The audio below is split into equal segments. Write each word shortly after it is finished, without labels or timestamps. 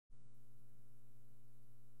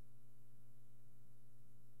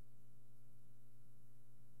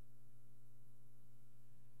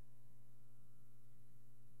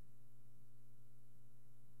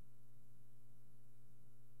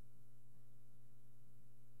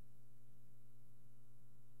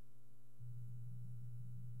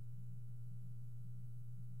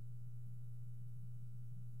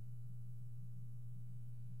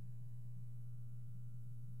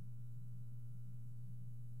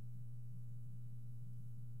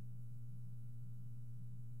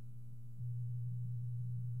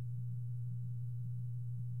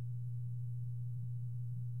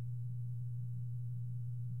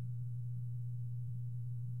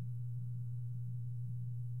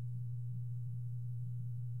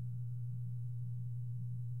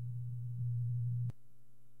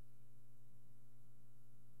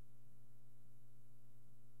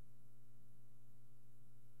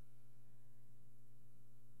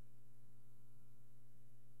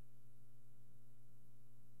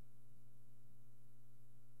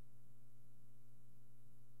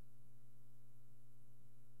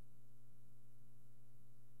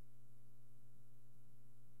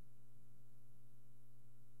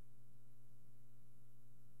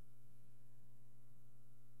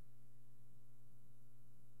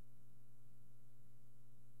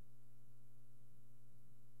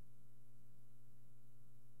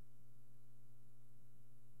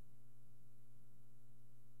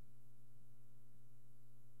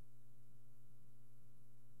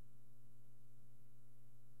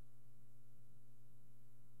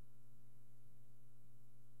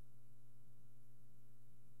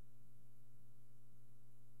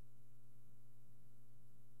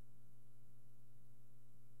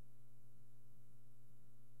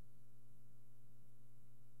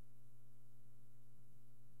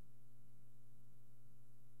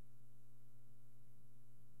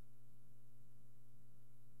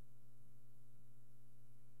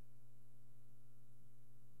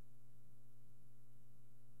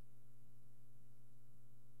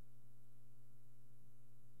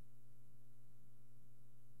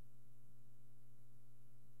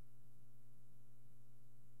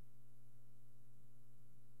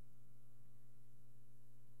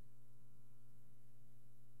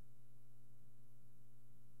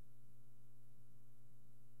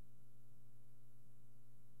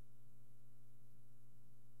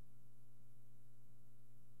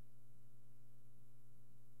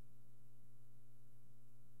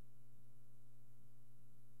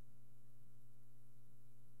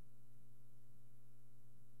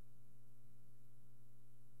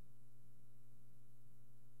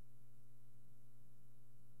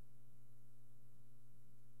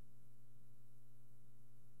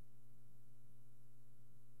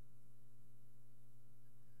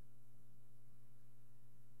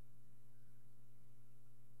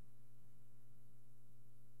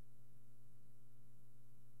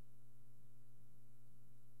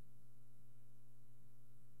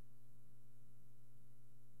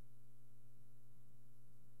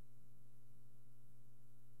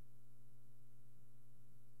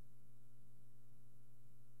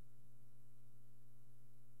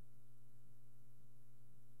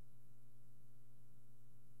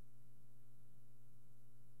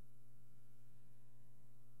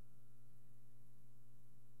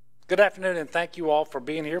Good afternoon, and thank you all for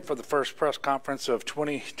being here for the first press conference of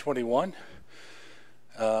 2021.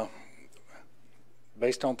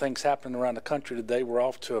 Based on things happening around the country today, we're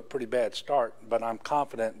off to a pretty bad start, but I'm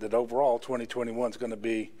confident that overall 2021 is going to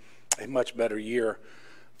be a much better year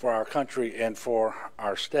for our country and for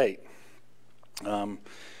our state. It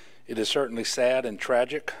is certainly sad and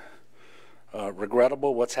tragic,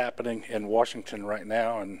 regrettable what's happening in Washington right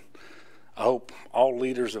now, and I hope all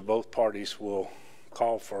leaders of both parties will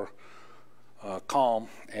call for calm,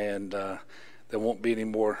 and there won't be any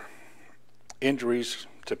more injuries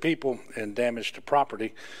to people and damage to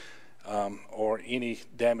property, or any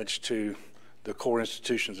damage to the core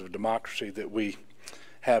institutions of democracy that we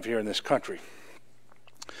have here in this country.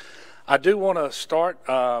 I do want to start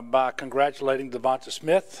by congratulating Devonta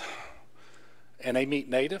Smith, an Amite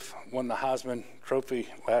native, won the Heisman Trophy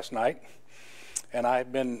last night, and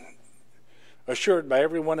I've been assured by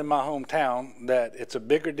everyone in my hometown that it's a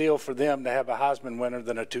bigger deal for them to have a Heisman winner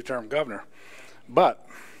than a two-term governor. But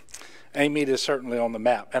Amite is certainly on the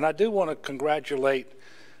map. And I do want to congratulate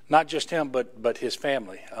not just him, but his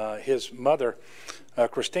family. His mother,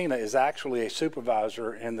 Christina, is actually a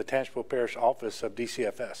supervisor in the Tangipahoa Parish office of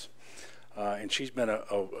DCFS. And she's been a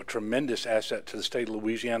tremendous asset to the state of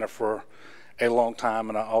Louisiana for a long time.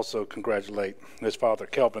 And I also congratulate his father,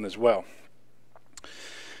 Kelvin, as well.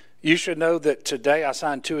 You should know that today I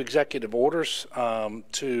signed 2 executive orders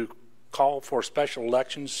to call for special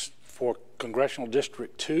elections for Congressional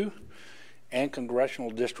District 2 and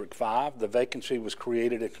Congressional District 5. The vacancy was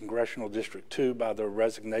created in Congressional District 2 by the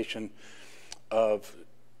resignation of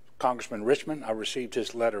Congressman Richmond. I received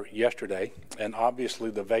his letter yesterday, and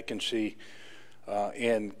obviously the vacancy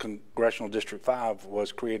in Congressional District 5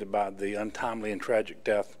 was created by the untimely and tragic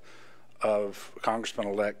death of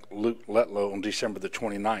Congressman-elect Luke Letlow on December the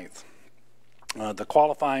 29th. The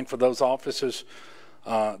qualifying for those offices,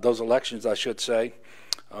 those elections, I should say,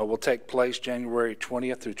 will take place January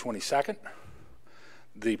 20th through 22nd.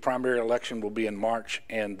 The primary election will be in March,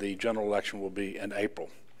 and the general election will be in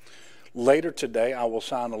April. Later today, I will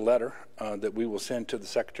sign a letter that we will send to the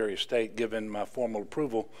Secretary of State, giving my formal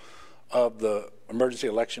approval of the emergency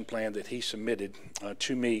election plan that he submitted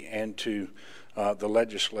to me and to the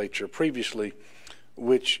legislature previously,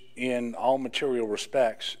 which in all material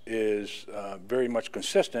respects is very much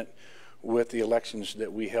consistent with the elections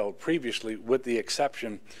that we held previously, with the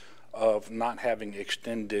exception of not having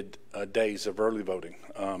extended days of early voting.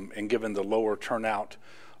 And given the lower turnout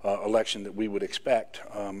election that we would expect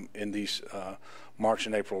in these March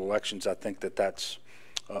and April elections, I think that that's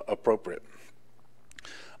appropriate.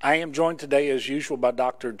 I am joined today, as usual, by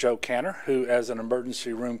Dr. Joe Canner, who, as an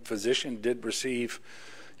emergency room physician, did receive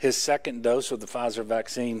his 2nd dose of the Pfizer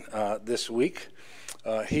vaccine this week.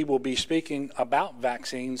 He will be speaking about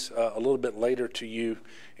vaccines a little bit later to you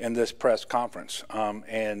in this press conference,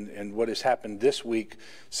 and what has happened this week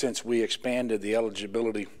since we expanded the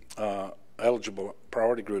eligible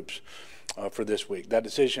priority groups for this week. That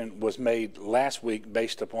decision was made last week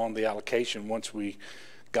based upon the allocation once we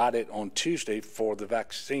got it on Tuesday for the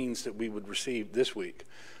vaccines that we would receive this week.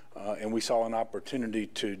 And we saw an opportunity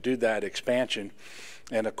to do that expansion.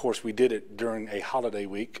 And of course, we did it during a holiday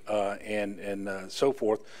week and so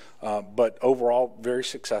forth. But overall, very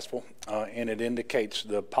successful. And it indicates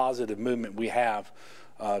the positive movement we have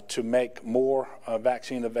to make more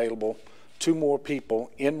vaccine available to more people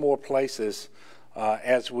in more places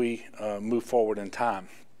as we move forward in time.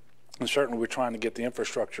 And certainly we're trying to get the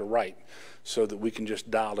infrastructure right so that we can just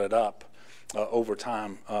dial it up over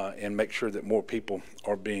time and make sure that more people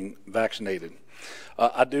are being vaccinated.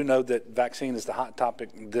 I do know that vaccine is the hot topic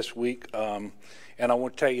this week, and I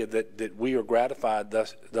want to tell you that we are gratified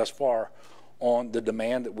thus far on the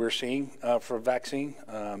demand that we're seeing for vaccine,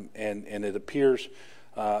 and it appears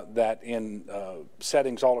that in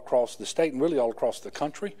settings all across the state and really all across the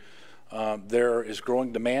country, there is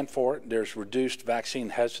growing demand for it. There's reduced vaccine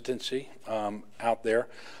hesitancy out there.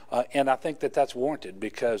 And I think that that's warranted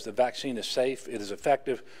because the vaccine is safe, it is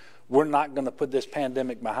effective. We're not going to put this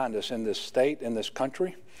pandemic behind us in this state, in this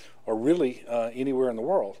country, or really anywhere in the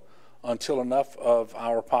world until enough of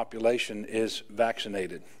our population is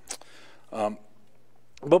vaccinated. But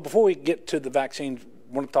before we get to the vaccine,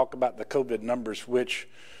 I want to talk about the COVID numbers, which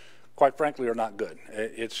quite frankly are not good.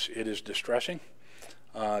 It is distressing.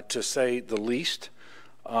 To say the least.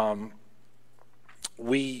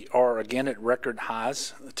 We are again at record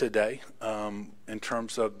highs today in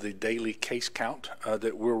terms of the daily case count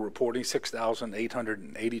that we're reporting,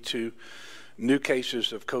 6,882 new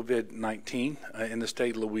cases of COVID-19 in the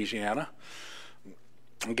state of Louisiana.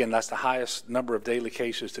 Again, that's the highest number of daily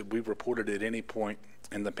cases that we've reported at any point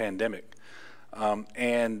in the pandemic.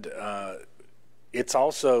 It's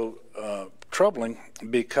also troubling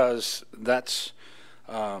because that's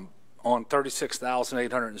on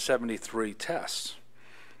 36,873 tests.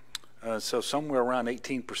 So somewhere around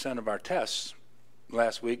 18% of our tests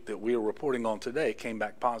last week that we are reporting on today came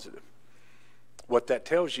back positive. What that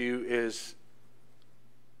tells you is,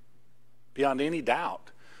 beyond any doubt,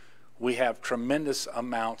 we have tremendous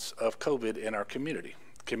amounts of COVID in our community.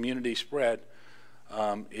 Community spread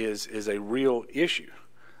is a real issue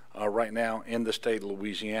right now in the state of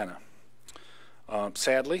Louisiana.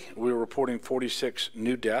 Sadly, we're reporting 46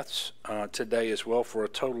 new deaths today as well, for a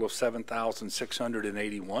total of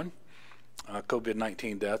 7,681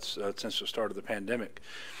 COVID-19 deaths since the start of the pandemic.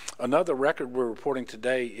 Another record we're reporting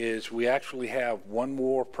today is we actually have one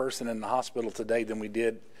more person in the hospital today than we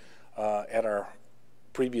did at our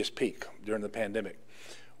previous peak during the pandemic,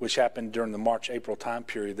 which happened during the March-April time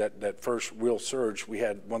period. That first real surge, we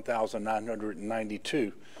had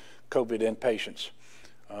 1,992 COVID inpatients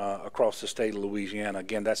across the state of Louisiana.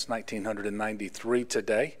 Again, that's 1,993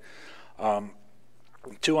 today.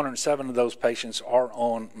 207 of those patients are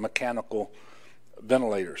on mechanical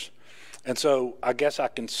ventilators. And so I guess I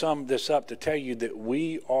can sum this up to tell you that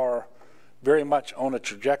we are very much on a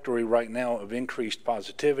trajectory right now of increased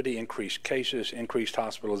positivity, increased cases, increased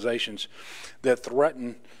hospitalizations that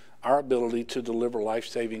threaten our ability to deliver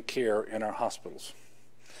life-saving care in our hospitals.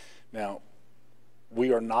 Now,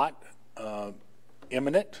 we are not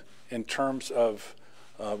imminent in terms of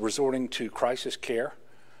resorting to crisis care,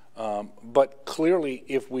 but clearly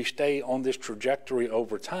if we stay on this trajectory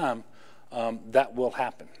over time, that will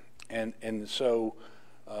happen. And so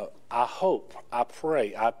I hope, I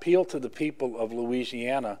pray, I appeal to the people of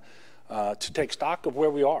Louisiana to take stock of where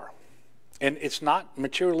we are. And it's not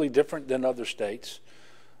materially different than other states.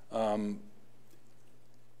 And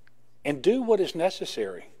do what is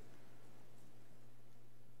necessary.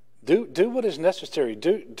 Do what is necessary.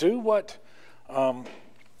 Do what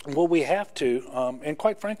we have to, and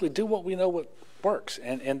quite frankly, do what we know what works.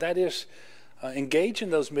 And that is engage in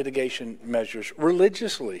those mitigation measures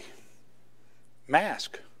religiously.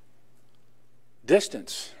 Mask,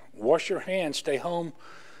 distance, wash your hands, stay home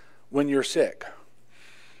when you're sick.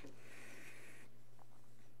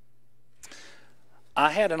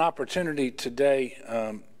 I had an opportunity today,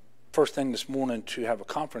 first thing this morning, to have a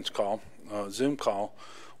conference call, Zoom call,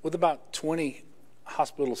 with about 20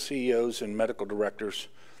 hospital CEOs and medical directors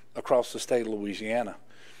across the state of Louisiana.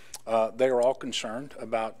 They are all concerned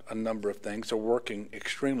about a number of things. They're working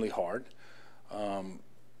extremely hard.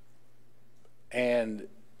 And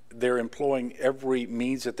they're employing every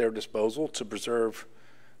means at their disposal to preserve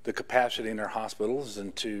the capacity in their hospitals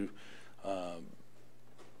and to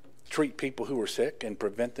treat people who are sick and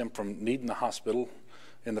prevent them from needing the hospital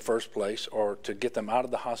in the first place, or to get them out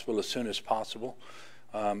of the hospital as soon as possible,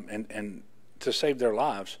 and to save their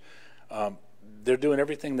lives. They're doing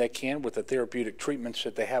everything they can with the therapeutic treatments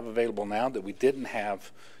that they have available now that we didn't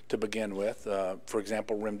have to begin with. For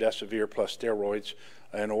example, remdesivir plus steroids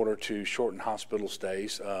in order to shorten hospital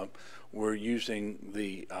stays. We're using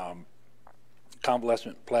the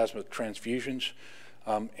convalescent plasma transfusions.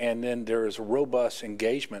 And then there is a robust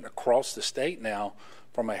engagement across the state now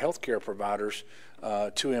from our healthcare providers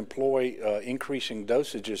to employ increasing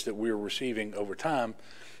dosages that we're receiving over time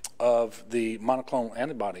of the monoclonal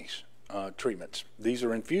antibodies treatments. These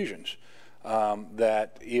are infusions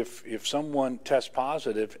that if someone tests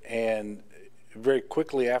positive and very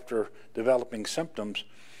quickly after developing symptoms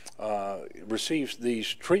receives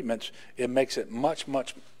these treatments, it makes it much,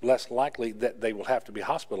 much less likely that they will have to be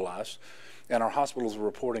hospitalized. And our hospitals are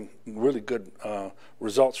reporting really good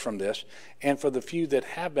results from this. And for the few that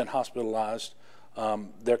have been hospitalized,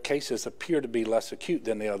 their cases appear to be less acute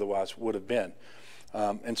than they otherwise would have been.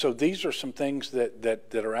 And so these are some things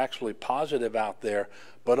that are actually positive out there.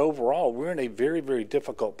 But overall, we're in a very, very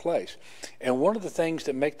difficult place. And one of the things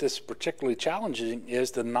that make this particularly challenging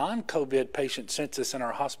is the non-COVID patient census in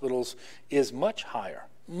our hospitals is much higher,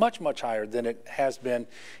 much, much higher than it has been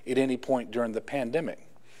at any point during the pandemic.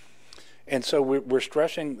 And so we're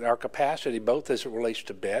stressing our capacity both as it relates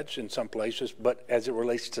to beds in some places, but as it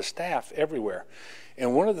relates to staff everywhere.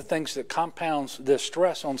 And one of the things that compounds this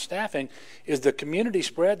stress on staffing is the community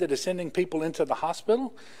spread that is sending people into the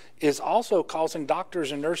hospital is also causing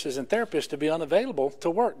doctors and nurses and therapists to be unavailable to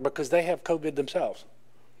work because they have COVID themselves.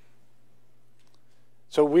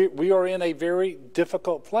 So we are in a very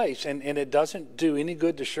difficult place, and it doesn't do any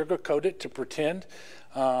good to sugarcoat it, to pretend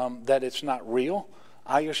that it's not real.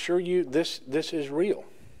 I assure you this is real.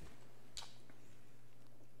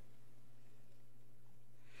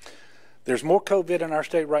 There's more COVID in our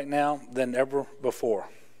state right now than ever before.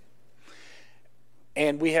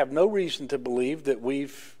 And we have no reason to believe that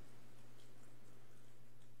we've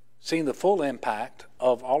seen the full impact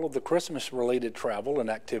of all of the Christmas-related travel and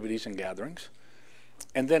activities and gatherings.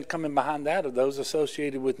 And then coming behind that are those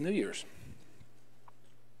associated with New Year's.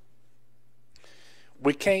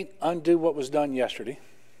 We can't undo what was done yesterday.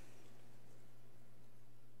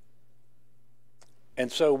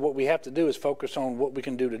 And so what we have to do is focus on what we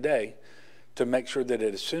can do today to make sure that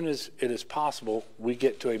as soon as it is possible, we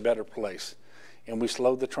get to a better place. And we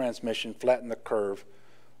slow the transmission, flatten the curve,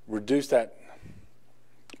 reduce that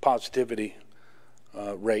positivity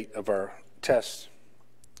rate of our tests,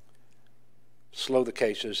 slow the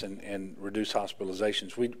cases, and reduce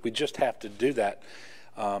hospitalizations. We just have to do that.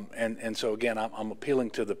 And so, again, I'm appealing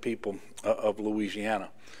to the people of Louisiana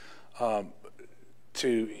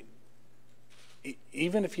to,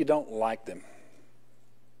 even if you don't like them,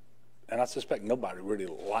 and I suspect nobody really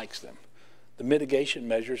likes them, the mitigation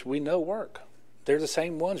measures we know work. They're the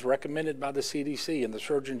same ones recommended by the CDC and the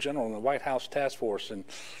Surgeon General and the White House Task Force and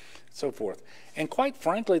so forth. And quite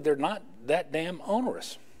frankly, they're not that damn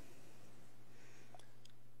onerous.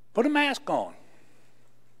 Put a mask on.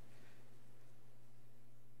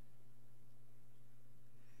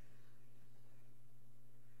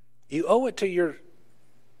 You owe it to your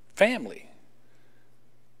family.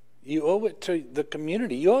 You owe it to the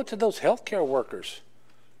community. You owe it to those healthcare workers.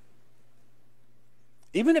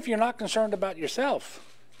 Even if you're not concerned about yourself.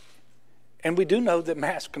 And we do know that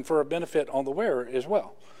masks confer a benefit on the wearer as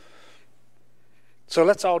well. So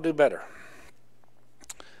let's all do better.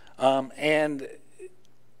 And,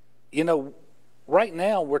 you know, right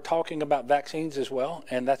now we're talking about vaccines as well,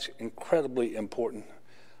 and that's incredibly important.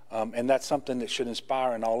 And that's something that should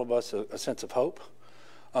inspire in all of us a sense of hope.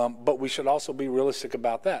 But we should also be realistic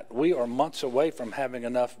about that. We are months away from having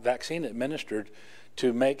enough vaccine administered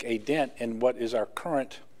to make a dent in what is our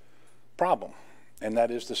current problem, and that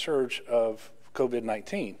is the surge of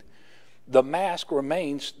COVID-19. The mask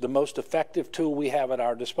remains the most effective tool we have at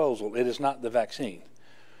our disposal. It is not the vaccine.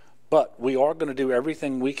 But we are going to do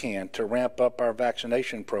everything we can to ramp up our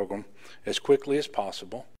vaccination program as quickly as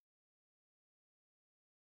possible.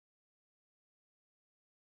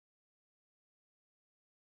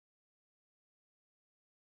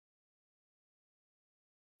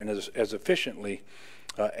 And as efficiently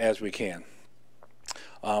as we can.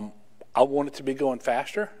 I want it to be going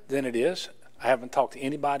faster than it is. I haven't talked to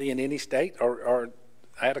anybody in any state, or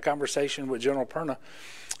I had a conversation with General Perna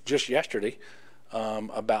just yesterday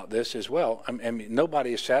about this as well. I mean,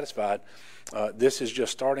 nobody is satisfied. This is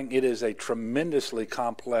just starting. It is a tremendously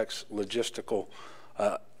complex logistical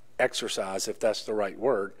exercise, if that's the right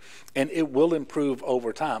word, and it will improve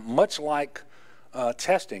over time, much like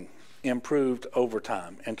testing improved over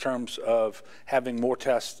time in terms of having more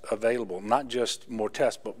tests available, not just more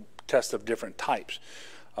tests, but tests of different types.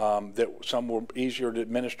 That some were easier to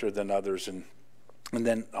administer than others, and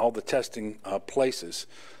then all the testing places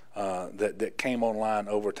that came online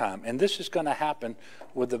over time. And this is going to happen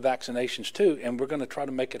with the vaccinations too, and we're going to try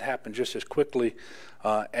to make it happen just as quickly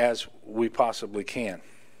as we possibly can.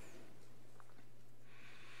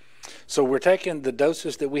 So we're taking the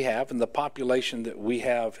doses that we have and the population that we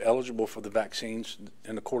have eligible for the vaccines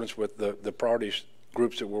in accordance with the priority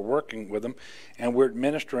groups that we're working with them, and we're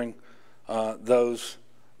administering those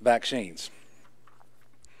vaccines.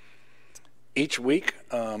 Each week,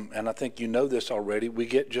 and I think you know this already, we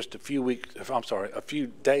get just a few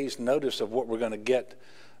days notice of what we're going to get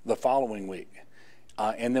the following week.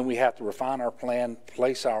 And then we have to refine our plan,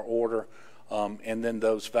 place our order, and then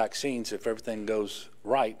those vaccines, if everything goes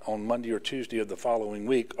right, on Monday or Tuesday of the following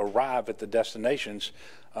week, arrive at the destinations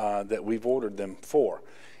that we've ordered them for.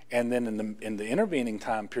 And then in the intervening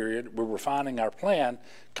time period, we're refining our plan,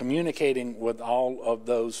 communicating with all of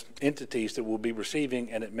those entities that will be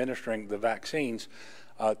receiving and administering the vaccines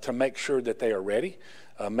to make sure that they are ready,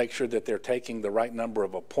 make sure that they're taking the right number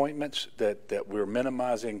of appointments, that we're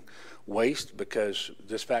minimizing waste, because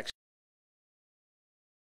this vaccine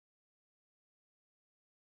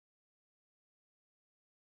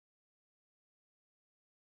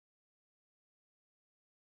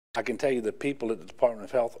I can tell you the people at the Department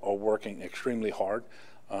of Health are working extremely hard.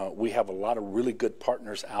 We have a lot of really good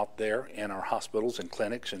partners out there in our hospitals and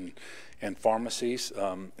clinics and pharmacies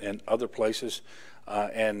and other places.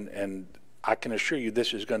 And I can assure you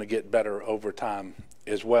this is going to get better over time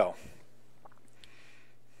as well.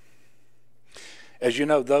 As you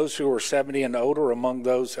know, those who are 70 and older are among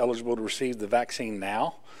those eligible to receive the vaccine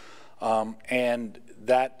now. And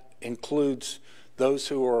that includes those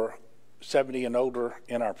who are 70 and older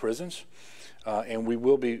in our prisons, and we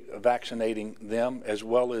will be vaccinating them, as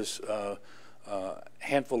well as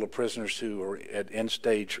handful of prisoners who are at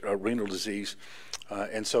end-stage renal disease.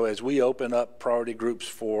 And so as we open up priority groups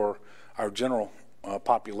for our general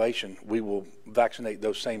population, we will vaccinate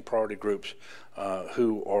those same priority groups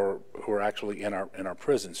who are actually in our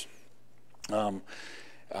prisons.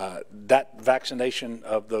 That vaccination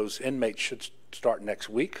of those inmates should start next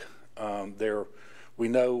week. We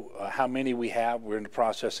know how many we have. We're in the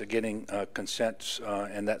process of getting consents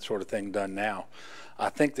and that sort of thing done now. I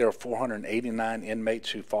think there are 489 inmates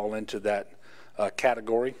who fall into that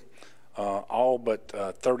category. All but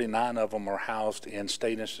 39 of them are housed in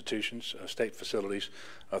state institutions, state facilities.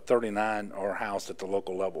 39 are housed at the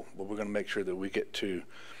local level. But we're going to make sure that we get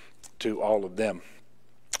to all of them.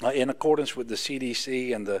 In accordance with the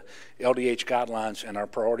CDC and the LDH guidelines and our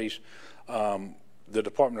priorities, the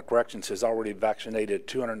Department of Corrections has already vaccinated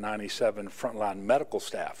 297 frontline medical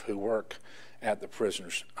staff who work at the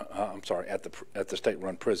prisoners. At the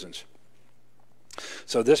state-run prisons.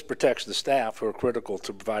 So this protects the staff who are critical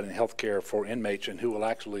to providing health care for inmates and who will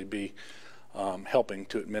actually be helping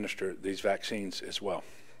to administer these vaccines as well.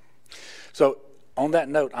 So on that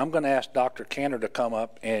note, I'm going to ask Dr. Cantor to come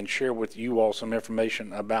up and share with you all some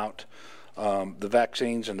information about the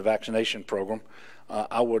vaccines and the vaccination program.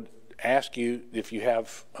 I would ask you, if you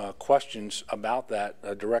have questions about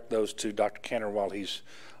that, direct those to Dr. Cantor while he's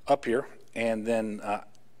up here. And then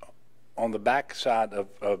on the back side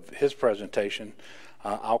of his presentation,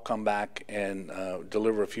 I'll come back and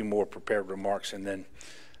deliver a few more prepared remarks and then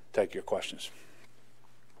take your questions.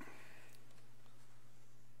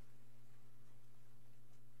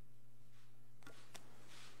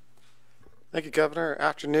 Thank you, Governor.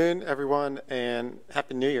 Afternoon, everyone, and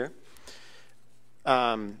Happy New Year.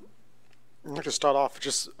 I'm going to start off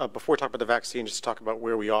just before we talk about the vaccine, just talk about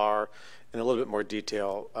where we are in a little bit more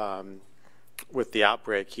detail with the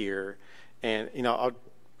outbreak here. And, I'll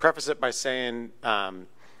preface it by saying,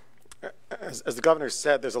 as the governor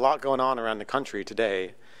said, there's a lot going on around the country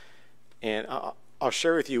today. And I'll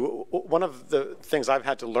share with you one of the things I've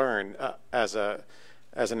had to learn as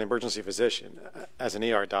an emergency physician, as an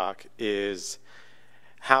ER doc, is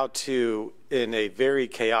how to, in a very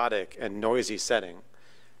chaotic and noisy setting,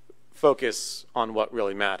 focus on what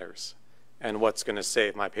really matters and what's going to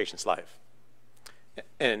save my patient's life.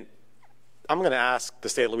 And I'm going to ask the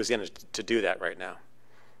state of Louisiana to do that right now.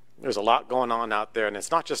 There's a lot going on out there, and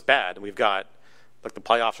it's not just bad. We've got, like, the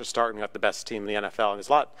playoffs are starting, we've got the best team in the NFL, and there's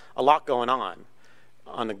a lot going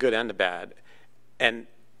on the good and the bad. And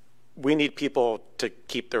we need people to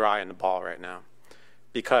keep their eye on the ball right now,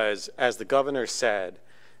 because, as the governor said,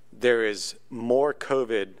 there is more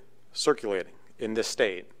COVID circulating in this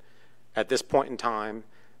state at this point in time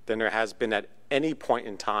than there has been at any point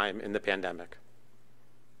in time in the pandemic.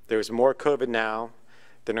 There's more COVID now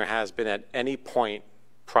than there has been at any point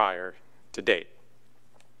prior to date.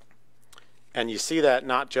 And you see that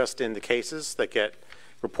not just in the cases that get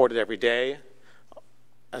reported every day,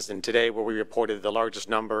 as in today where we reported the largest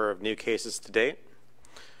number of new cases to date,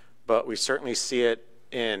 but we certainly see it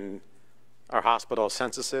in our hospital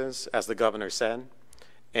censuses, as the governor said,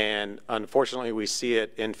 and unfortunately we see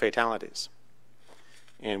it in fatalities.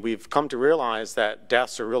 And we've come to realize that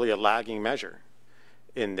deaths are really a lagging measure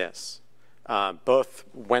in this, both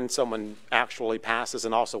when someone actually passes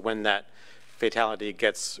and also when that fatality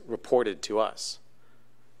gets reported to us.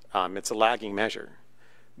 It's a lagging measure.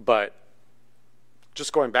 But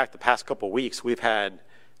just going back the past couple of weeks, we've had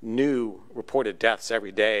new reported deaths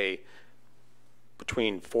every day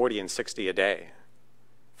between 40 and 60 a day.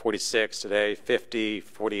 46 today, 50,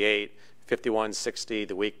 48, 51, 60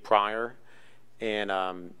 the week prior. And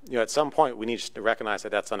at some point we need to recognize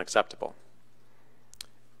that that's unacceptable.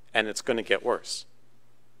 And it's going to get worse.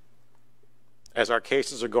 As our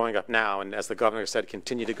cases are going up now, and as the governor said,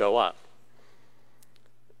 continue to go up,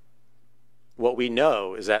 what we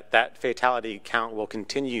know is that that fatality count will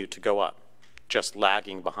continue to go up, just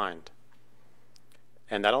lagging behind.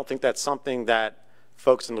 And I don't think that's something that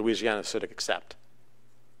folks in Louisiana should accept.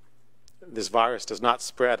 This virus does not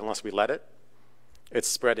spread unless we let it. It's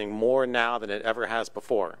spreading more now than it ever has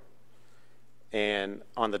before. And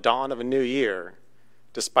on the dawn of a new year,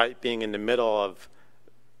 despite being in the middle of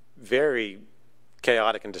very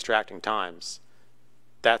chaotic and distracting times,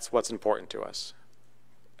 that's what's important to us.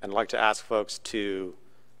 And I'd like to ask folks to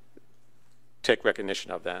take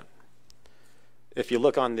recognition of that. If you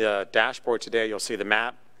look on the dashboard today, you'll see the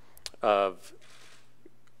map of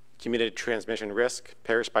community transmission risk,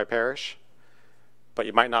 parish by parish, but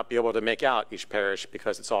you might not be able to make out each parish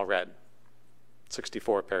because it's all red.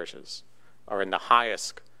 64 parishes are in the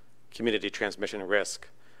highest community transmission risk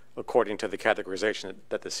according to the categorization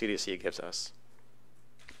that the CDC gives us.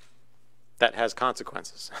 that has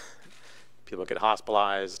consequences. People get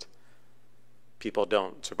hospitalized. People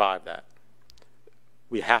don't survive that.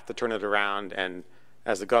 We have to turn it around, and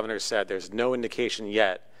as the governor said, there's no indication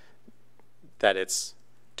yet that it's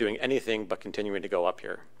doing anything but continuing to go up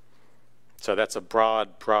here. So that's a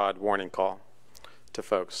broad warning call to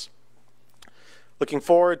folks. Looking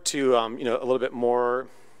forward to a little bit more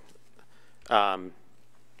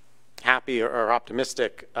happy or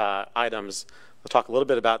optimistic items. We'll talk a little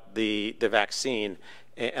bit about the vaccine,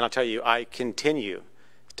 and I'll tell you, I continue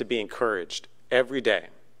to be encouraged every day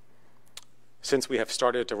since we have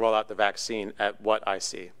started to roll out the vaccine at what I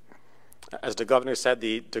see. As the governor said,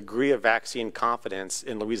 the degree of vaccine confidence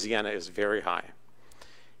in Louisiana is very high.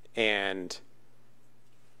 And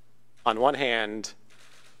on one hand,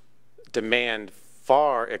 demand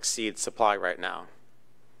far exceeds supply right now.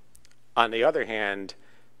 On the other hand,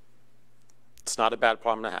 it's not a bad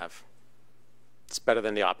problem to have. It's better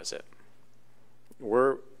than the opposite.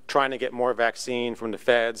 We're trying to get more vaccine from the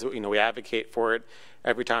feds. We advocate for it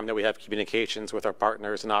every time that we have communications with our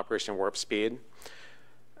partners in Operation Warp Speed.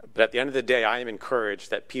 But at the end of the day, I am encouraged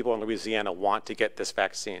that people in Louisiana want to get this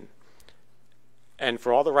vaccine. And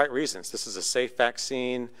for all the right reasons. This is a safe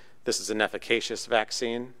vaccine. This is an efficacious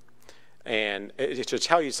vaccine. And it should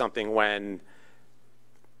tell you something when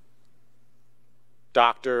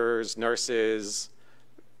doctors, nurses,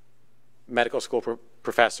 medical school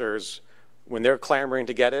professors, when they're clamoring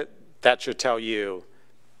to get it, that should tell you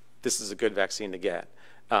this is a good vaccine to get.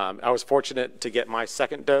 I was fortunate to get my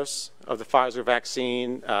second dose of the Pfizer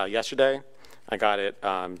vaccine yesterday. I got it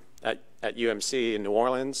at UMC in New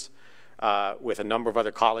Orleans with a number of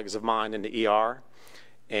other colleagues of mine in the ER.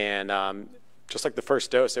 And just like the first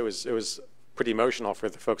dose, it was pretty emotional for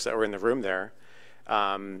the folks that were in the room there.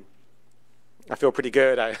 I feel pretty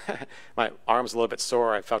good. My arm's a little bit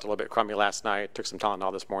sore. I felt a little bit crummy last night. Took some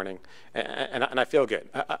Tylenol this morning, and I feel good.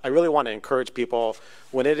 I really want to encourage people,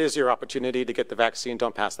 when it is your opportunity to get the vaccine,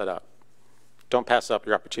 don't pass that up. Don't pass up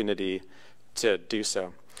your opportunity to do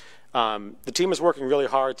so. The team is working really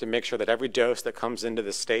hard to make sure that every dose that comes into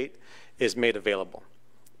the state is made available,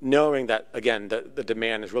 knowing that, again, the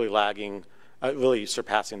demand is really lagging, really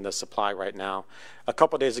surpassing the supply right now. A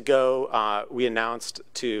couple days ago, we announced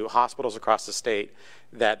to hospitals across the state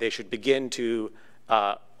that they should begin to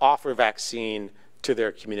offer vaccine to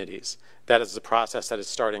their communities. That is the process that is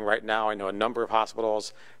starting right now. I know a number of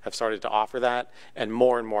hospitals have started to offer that, and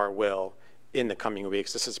more will in the coming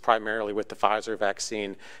weeks. This is primarily with the Pfizer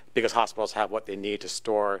vaccine because hospitals have what they need to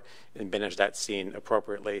store and manage that vaccine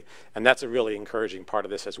appropriately. And that's a really encouraging part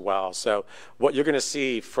of this as well. So what you're going to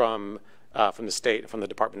see from the state, from the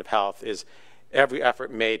Department of Health, is every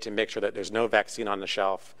effort made to make sure that there's no vaccine on the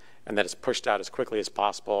shelf and that it's pushed out as quickly as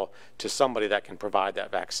possible to somebody that can provide that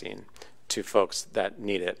vaccine to folks that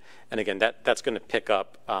need it. And again, that's going to pick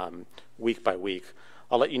up week by week.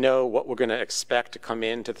 I'll let you know what we're going to expect to come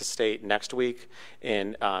into the state next week,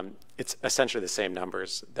 and it's essentially the same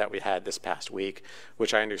numbers that we had this past week,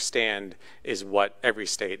 which I understand is what every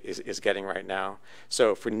state is getting right now.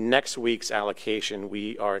 So for next week's allocation,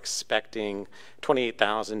 we are expecting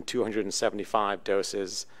 28,275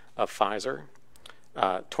 doses of Pfizer,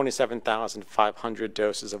 27,500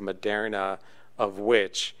 doses of Moderna, of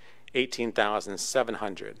which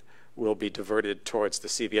 18,700 will be diverted towards the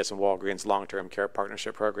CVS and Walgreens long-term care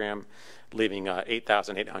partnership program, leaving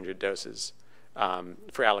 8,800 doses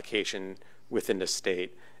for allocation within the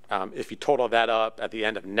state. If you total that up at the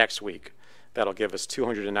end of next week, that'll give us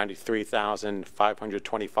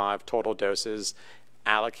 293,525 total doses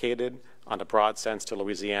allocated on a broad sense to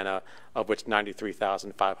Louisiana, of which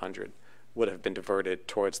 93,500 would have been diverted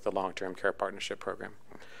towards the long-term care partnership program.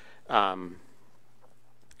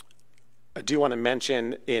 I do want to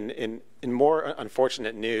mention, in more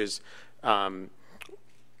unfortunate news,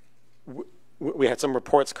 we had some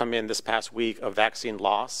reports come in this past week of vaccine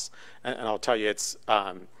loss, and I'll tell you, it's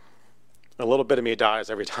a little bit of me dies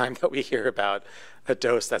every time that we hear about a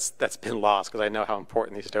dose that's been lost, because I know how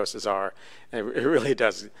important these doses are, and it really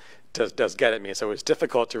does get at me. So it was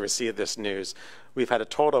difficult to receive this news. We've had a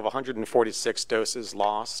total of 146 doses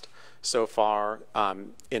lost so far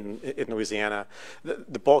in Louisiana.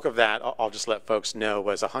 The bulk of that, I'll just let folks know,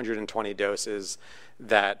 was 120 doses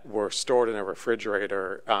that were stored in a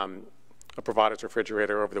refrigerator, a provider's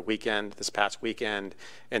refrigerator over the weekend, this past weekend,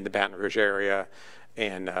 in the Baton Rouge area.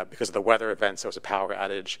 And because of the weather events, there was a power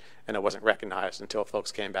outage, and it wasn't recognized until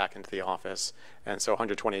folks came back into the office. And so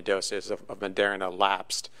 120 doses of Moderna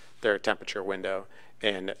lapsed their temperature window,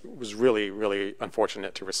 and it was really, really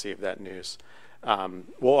unfortunate to receive that news.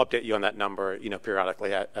 We'll update you on that number,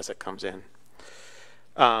 periodically as it comes in.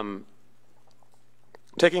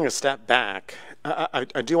 Taking a step back,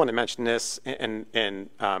 I do want to mention this, and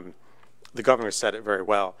the governor said it very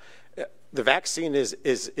well. The vaccine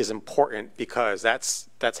is important because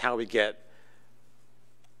that's how we get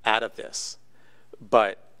out of this.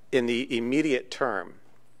 But in the immediate term,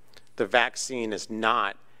 the vaccine is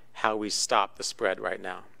not how we stop the spread right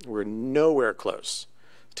now. We're nowhere close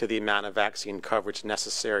to the amount of vaccine coverage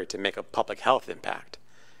necessary to make a public health impact.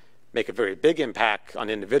 Make a very big impact on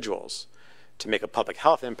individuals. To make a public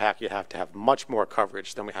health impact, you have to have much more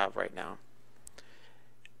coverage than we have right now.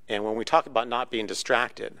 And when we talk about not being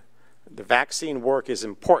distracted, the vaccine work is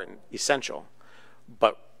important, essential.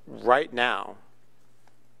 But right now,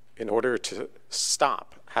 in order to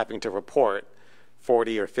stop having to report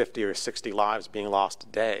 40 or 50 or 60 lives being lost a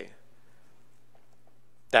day,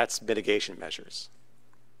 that's mitigation measures.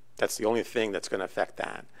 That's the only thing that's going to affect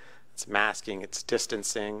that. It's masking, it's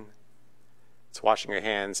distancing, it's washing your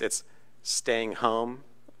hands, it's staying home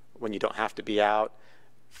when you don't have to be out,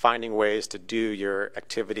 finding ways to do your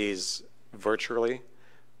activities virtually,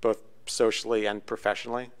 both socially and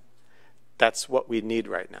professionally. That's what we need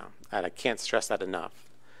right now, and I can't stress that enough.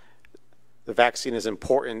 The vaccine is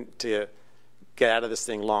important to get out of this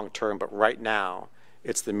thing long term, but right now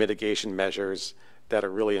it's the mitigation measures that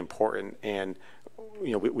are really important. And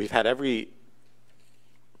you know, we've had every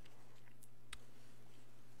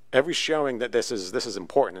showing that this is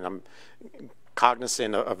important, and I'm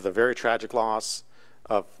cognizant of the very tragic loss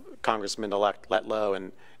of Congressman-elect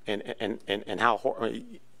Letlow and how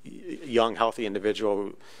young, healthy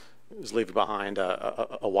individual who's leaving behind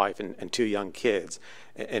a wife and two young kids,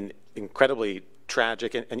 and incredibly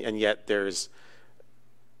tragic, and yet there's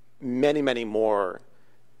many more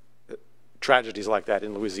tragedies like that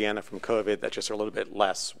in Louisiana from COVID that just are a little bit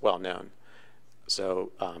less well known.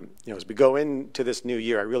 So, you know, as we go into this new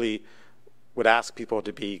year, I really would ask people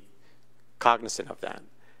to be cognizant of that.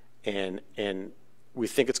 And we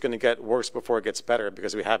think it's going to get worse before it gets better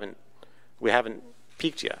because we haven't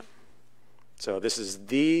peaked yet. So this is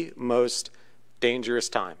the most dangerous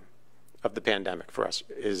time of the pandemic for us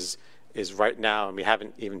is right now, and we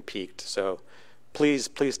haven't even peaked. So please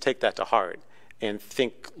take that to heart and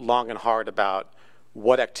think long and hard about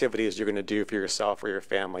what activities you're going to do for yourself or your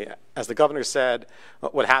family. As the governor said,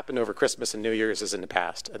 what happened over Christmas and New Year's is in the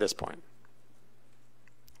past at this point.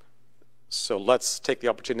 So let's take the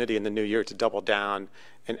opportunity in the new year to double down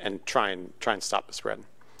and try and stop the spread.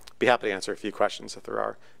 Be happy to answer a few questions if there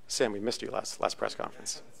are. Sam, we missed you last press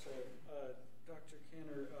conference. That's right. Dr.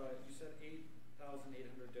 Canner, you said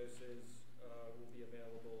 8,800 doses will be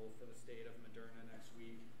available for the state of Moderna next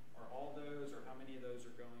week. Are all those, or how many of those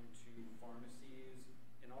are going to pharmacies?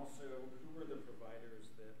 And also, who are the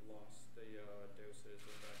providers that lost the doses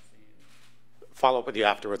of vaccine? Follow up with you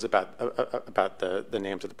afterwards about the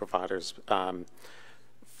names of the providers.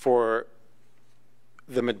 For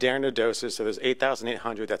the Moderna doses, so there's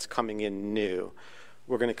 8,800 that's coming in new.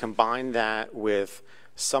 We're going to combine that with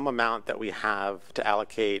some amount that we have to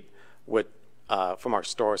allocate with, from our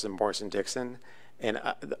stores in Morrison-Dixon. And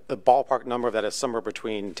the ballpark number of that is somewhere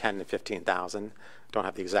between 10 and 15,000. Don't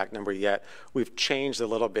have the exact number yet. We've changed a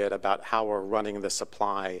little bit about how we're running the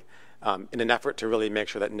supply in an effort to really make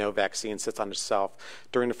sure that no vaccine sits on itself.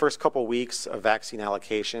 During the first couple weeks of vaccine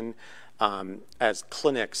allocation, as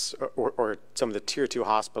clinics or some of the tier 2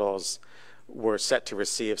 hospitals were set to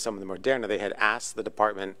receive some of the Moderna, they had asked the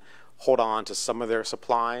department hold on to some of their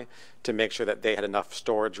supply to make sure that they had enough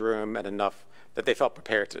storage room and enough that they felt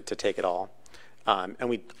prepared to take it all. And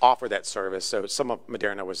we offer that service. So some of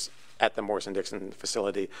Moderna was at the Morrison-Dixon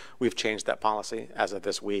facility. We've changed that policy as of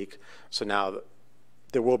this week. So now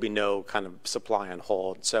there will be no kind of supply on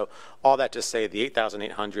hold. So all that to say, the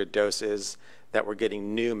 8,800 doses that we're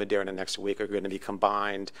getting new Moderna next week are going to be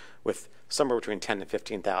combined with somewhere between 10 and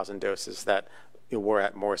 15,000 doses that were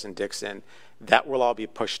at Morrison-Dixon. That will all be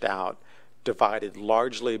pushed out, divided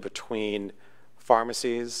largely between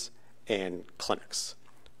pharmacies and clinics.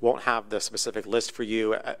 Won't have the specific list for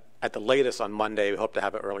you. At the latest on Monday, we hope to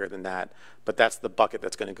have it earlier than that, but that's the bucket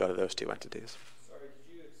that's going to go to those two entities. Sorry,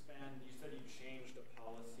 could you expand? You said you changed the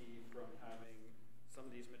policy from having some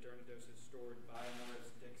of these Moderna doses stored by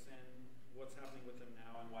Morris-Dixon. What's happening with them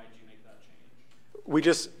now, and why did you make that change? We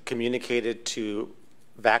just communicated to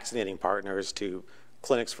vaccinating partners, to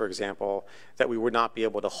clinics, for example, that we would not be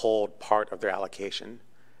able to hold part of their allocation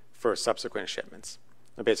for subsequent shipments.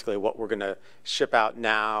 And basically what we're going to ship out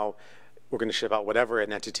now, we're going to ship out whatever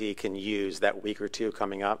an entity can use that week or two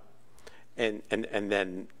coming up, and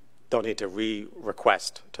then don't need to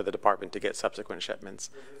re-request to the department to get subsequent shipments.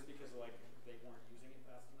 Was this because they weren't using it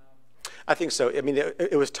fast enough? I think so. I mean,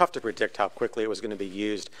 it was tough to predict how quickly it was going to be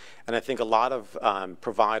used. And I think a lot of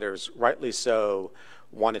providers, rightly so,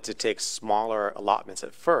 wanted to take smaller allotments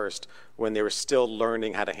at first when they were still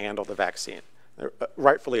learning how to handle the vaccine. They're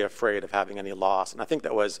rightfully afraid of having any loss. And I think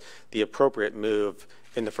that was the appropriate move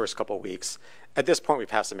in the first couple of weeks. At this point,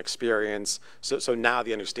 we've had some experience. So now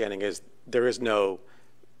the understanding is there is no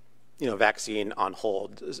vaccine on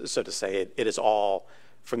hold, so to say. It is all,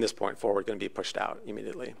 from this point forward, going to be pushed out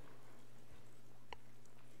immediately.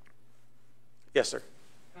 Yes, sir.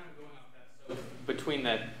 Kind of going off that, so between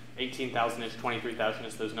that 18,000-ish,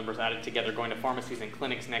 23,000-ish, those numbers added together, going to pharmacies and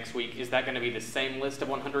clinics next week, is that going to be the same list of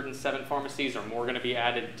 107 pharmacies, or more going to be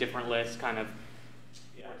added, different lists, kind of,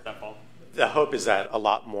 where does that fall? The hope is that a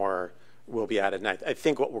lot more will be added. And I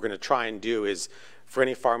think what we're going to try and do is, for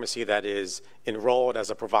any pharmacy that is enrolled as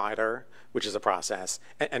a provider, which is a process,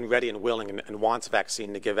 and ready and willing and wants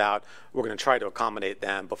vaccine to give out, we're going to try to accommodate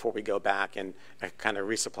them before we go back and kind of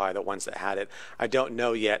resupply the ones that had it. I don't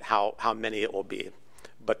know yet how many it will be,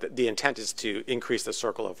 but the intent is to increase the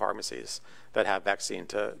circle of pharmacies that have vaccine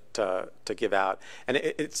to give out. And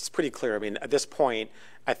it's pretty clear. I mean, at this point,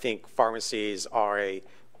 I think pharmacies are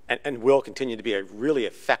and will continue to be a really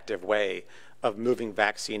effective way of moving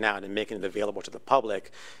vaccine out and making it available to the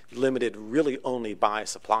public, limited really only by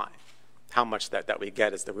supply. How much that we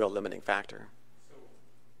get is the real limiting factor. So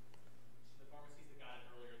the pharmacies that got it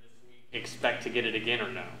earlier this week expect to get it again, or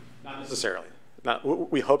no? Not necessarily.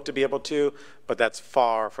 We hope to be able to, but that's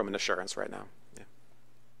far from an assurance right now.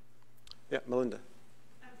 Yeah, Melinda.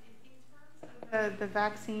 In terms of the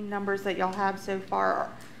vaccine numbers that y'all have so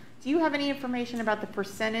far, do you have any information about the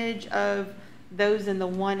percentage of those in the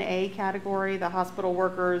 1A category, the hospital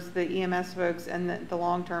workers, the EMS folks, and the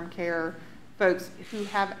long-term care folks who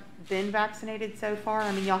have been vaccinated so far?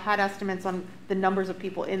 I mean, y'all had estimates on the numbers of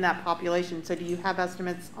people in that population, so do you have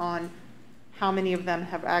estimates on how many of them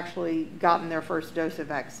have actually gotten their first dose of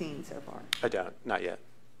vaccine so far? I don't, not yet.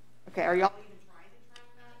 Okay, are y'all even trying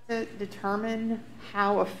to track that to determine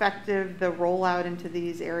how effective the rollout into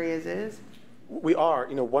these areas is? We are.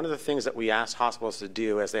 One of the things that we asked hospitals to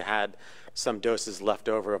do, as they had some doses left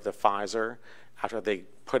over of the Pfizer after they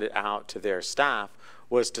put it out to their staff,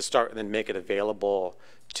 was to start and then make it available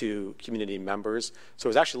to community members. So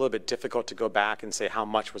it was actually a little bit difficult to go back and say how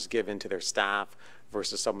much was given to their staff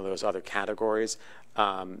versus some of those other categories.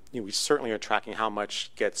 We certainly are tracking how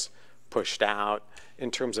much gets pushed out. In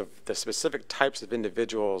terms of the specific types of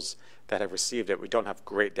individuals that have received it, we don't have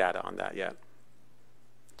great data on that yet.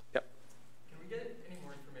 Yep. Can we get any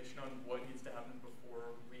more information on what needs to happen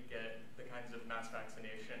before we get the kinds of mass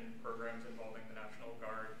vaccination programs involving the National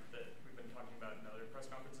Guard that we've been talking about in other press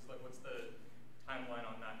conferences? Like, what's the timeline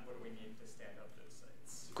on that? What do we need to stand up those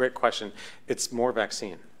sites? Great question. It's more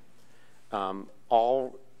vaccine.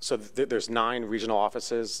 There's 9 regional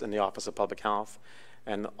offices in the Office of Public Health,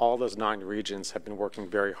 and all those 9 regions have been working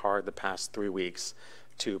very hard the past 3 weeks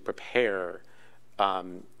to prepare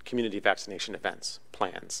community vaccination events,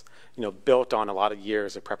 plans, built on a lot of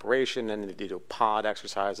years of preparation, and they do pod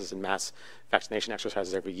exercises and mass vaccination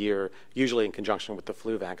exercises every year, usually in conjunction with the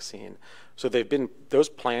flu vaccine. So those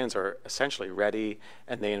plans are essentially ready,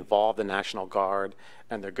 and they involve the National Guard,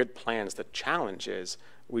 and they're good plans. The challenge is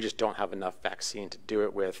we just don't have enough vaccine to do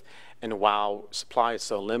it with. And while supply is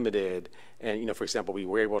so limited, and for example, we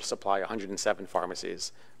were able to supply 107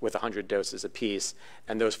 pharmacies with 100 doses apiece,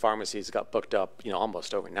 and those pharmacies got booked up,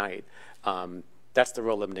 almost overnight. That's the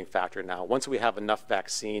real limiting factor now. Once we have enough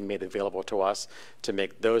vaccine made available to us to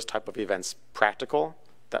make those type of events practical,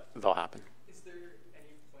 they'll happen. Is there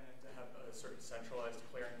any plan to have a sort of centralized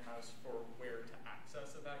clearinghouse for where to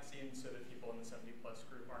access a vaccine so that people in the 70-plus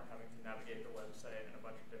group aren't having to navigate the website and a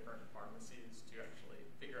bunch of different pharmacies to actually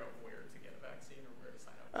figure out where to get a vaccine or where to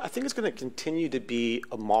sign up? I think it's going to continue to be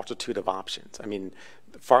a multitude of options. I mean,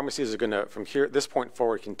 pharmacies are going to, from this point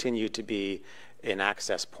forward, continue to be an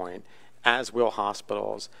access point, as will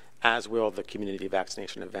hospitals, as will the community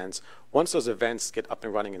vaccination events. Once those events get up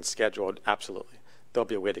and running and scheduled, absolutely, there'll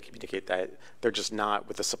be a way to communicate that. They're just not,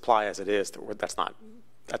 with the supply as it is, that's not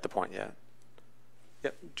at the point yet.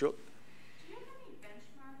 Yep, Julie? Do you have any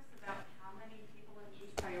benchmarks about how many people in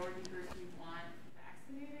each priority group we want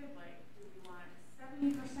vaccinated? Like, do we want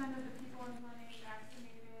 70% of the people in clinic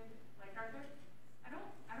vaccinated? Like, are there?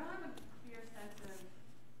 I don't have a clear sense of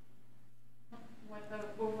what the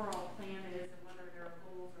overall plan is and whether there are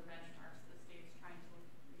goals or benchmarks the state's trying to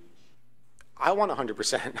reach. I want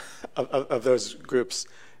 100% of those groups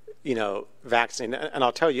vaccine. And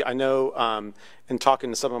I'll tell you, I know in talking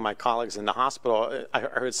to some of my colleagues in the hospital, I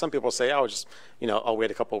heard some people say, oh, just, I'll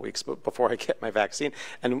wait a couple of weeks before I get my vaccine.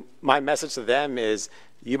 And my message to them is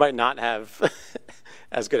you might not have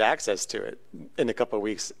as good access to it in a couple of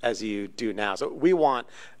weeks as you do now. So we want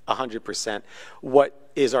 100%.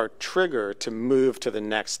 What is our trigger to move to the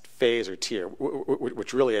next phase or tier,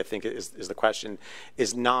 which really I think is the question,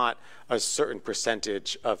 is not a certain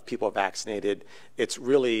percentage of people vaccinated. It's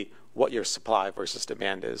really what your supply versus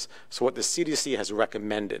demand is. So what the CDC has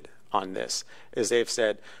recommended on this is they've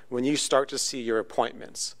said when you start to see your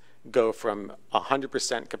appointments go from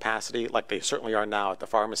 100% capacity, like they certainly are now at the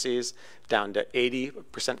pharmacies, down to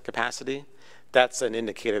 80% capacity, that's an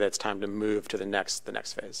indicator that it's time to move to the next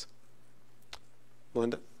phase.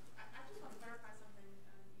 Melinda? I just want to clarify something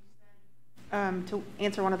you said to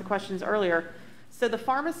answer one of the questions earlier. So the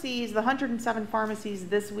pharmacies, the 107 pharmacies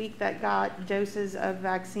this week that got doses of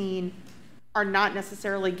vaccine are not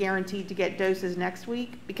necessarily guaranteed to get doses next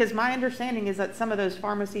week? Because my understanding is that some of those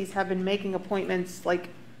pharmacies have been making appointments like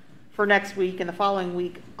for next week and the following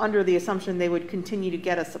week under the assumption they would continue to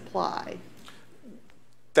get a supply.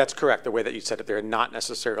 That's correct, the way that you said it. They're not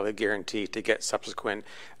necessarily guaranteed to get subsequent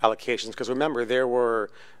allocations. Because remember, there were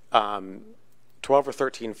 12 or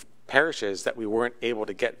 13 parishes that we weren't able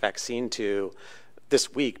to get vaccine to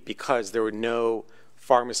this week because there were no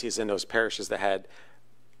pharmacies in those parishes that had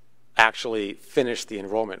actually finished the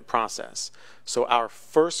enrollment process. So our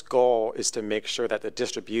first goal is to make sure that the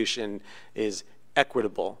distribution is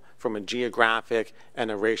equitable from a geographic and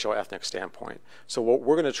a racial ethnic standpoint. So what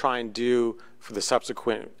we're going to try and do for the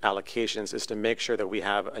subsequent allocations is to make sure that we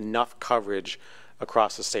have enough coverage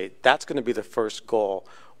across the state. That's going to be the first goal.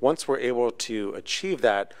 Once we're able to achieve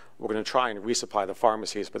that, we're going to try and resupply the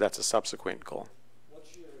pharmacies, but that's a subsequent goal.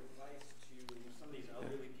 What's your advice to some of these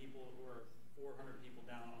elderly people who are 400 people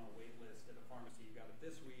down on a wait list at a pharmacy? You got it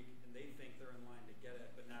this week, and they think they're in line to get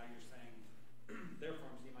it, but now you're saying their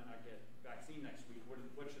pharmacy might not get vaccine next week.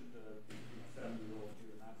 What should the 70-year-old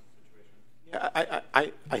do in that situation?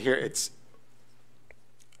 I hear it's.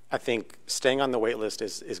 I think staying on the wait list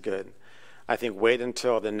is good. I think wait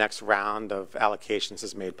until the next round of allocations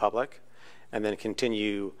is made public and then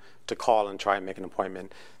continue to call and try and make an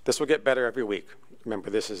appointment. This will get better every week. Remember,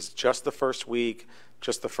 this is just the first week,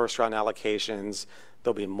 just the first round allocations.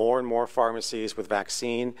 There'll be more and more pharmacies with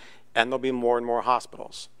vaccine, and there'll be more and more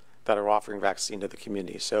hospitals that are offering vaccine to the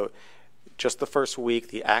community. So just the first week,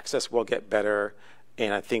 the access will get better,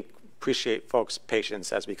 and I think appreciate folks'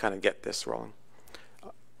 patience as we kind of get this rolling.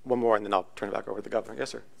 One more, and then I'll turn it back over to the governor. Yes,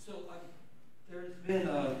 sir. So there's been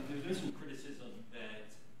some criticism that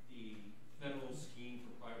the federal scheme for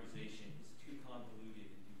privatization is too convoluted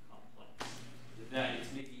and too complex. That it's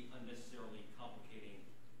maybe unnecessarily complicating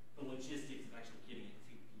the logistics of actually getting it to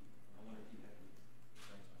people. I wonder if you have any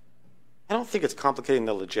concerns on that. I don't think it's complicating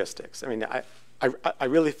the logistics. I mean, I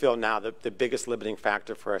really feel now that the biggest limiting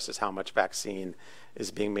factor for us is how much vaccine is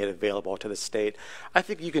being made available to the state. I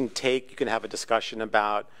think you can have a discussion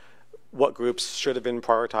about what groups should have been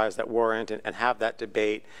prioritized that weren't, and have that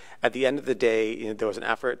debate. At the end of the day, there was an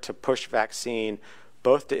effort to push vaccine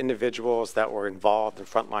both to individuals that were involved in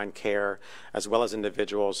frontline care, as well as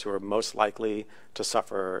individuals who are most likely to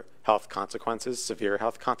suffer health consequences, severe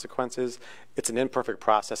health consequences. It's an imperfect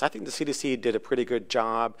process. I think the CDC did a pretty good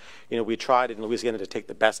job. We tried in Louisiana to take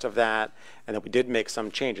the best of that, and then we did make some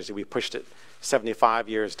changes. We pushed it 75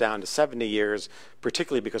 years down to 70 years,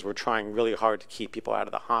 particularly because we're trying really hard to keep people out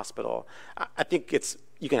of the hospital. I think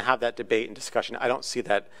you can have that debate and discussion. I don't see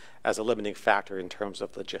that as a limiting factor in terms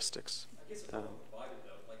of logistics. I guess it's I can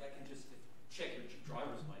just check your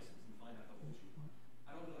driver's license and find out how old you are.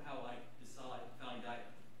 I don't know how I find out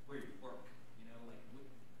where you work.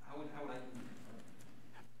 How would I?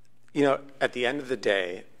 At the end of the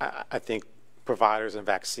day, I think providers and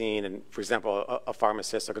vaccine, and for example, a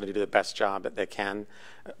pharmacist are going to do the best job that they can.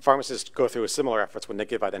 Pharmacists go through similar efforts when they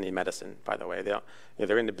give out any medicine. By the way,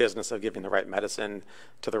 they're in the business of giving the right medicine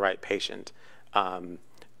to the right patient. As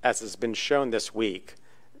has been shown this week,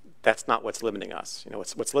 that's not what's limiting us.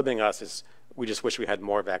 What's limiting us is we just wish we had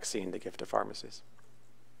more vaccine to give to pharmacies.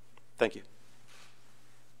 Thank you.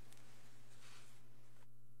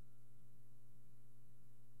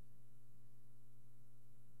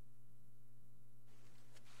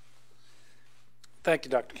 Thank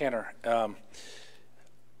you, Dr. Kenner.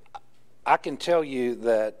 I can tell you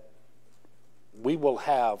that we will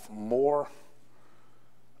have more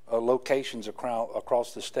locations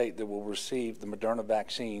across the state that will receive the Moderna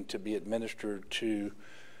vaccine to be administered to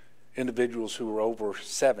individuals who are over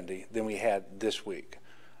 70 than we had this week.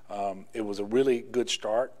 It was a really good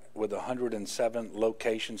start. with 107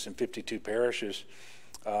 locations in 52 parishes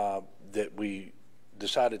that we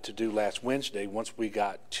decided to do last Wednesday once we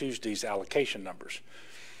got Tuesday's allocation numbers.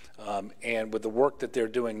 And with the work that they're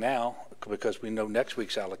doing now, because we know next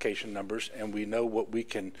week's allocation numbers and we know what we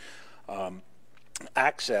can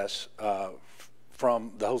access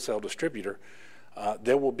from the wholesale distributor,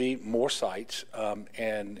 there will be more sites,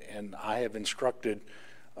 and I have instructed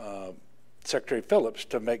Secretary Phillips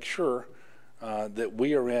to make sure that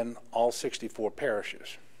we are in all 64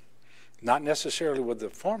 parishes. Not necessarily with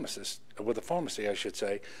the pharmacy, I should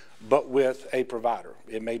say, but with a provider.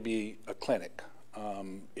 It may be a clinic,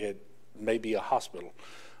 it may be a hospital,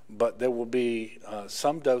 but there will be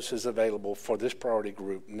some doses available for this priority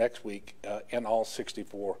group next week in all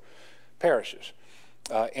 64 parishes.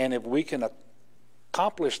 And if we can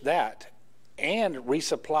accomplish that and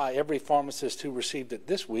resupply every pharmacist who received it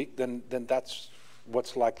this week, then that's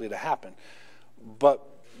what's likely to happen. But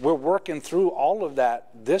we're working through all of that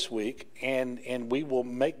this week, and we will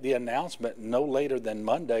make the announcement no later than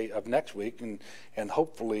Monday of next week, and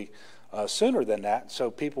hopefully sooner than that, so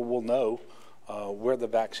people will know where the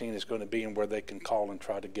vaccine is going to be and where they can call and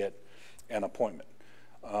try to get an appointment.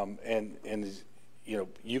 And you know,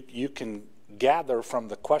 you can gather from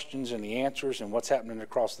the questions and the answers and what's happening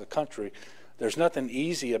across the country, there's nothing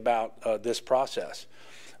easy about this process.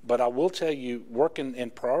 But I will tell you, working in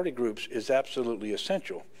priority groups is absolutely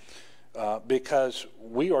essential because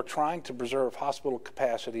we are trying to preserve hospital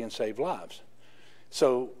capacity and save lives.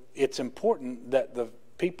 So it's important that the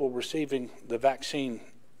people receiving the vaccine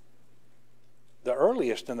the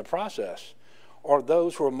earliest in the process are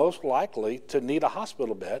those who are most likely to need a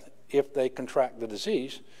hospital bed if they contract the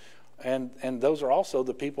disease, and those are also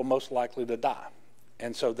the people most likely to die.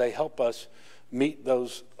 And so they help us meet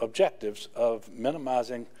those objectives of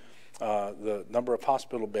minimizing the number of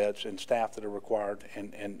hospital beds and staff that are required,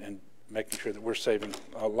 and making sure that we're saving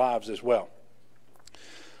lives as well.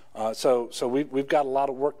 So we've got a lot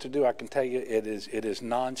of work to do. I can tell you it is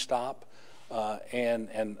nonstop,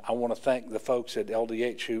 and I want to thank the folks at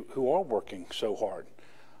LDH who are working so hard.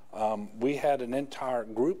 We had an entire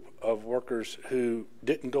group of workers who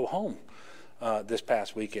didn't go home this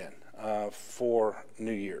past weekend for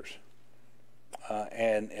New Year's,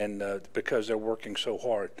 and because they're working so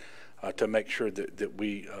hard to make sure that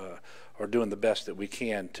we are doing the best that we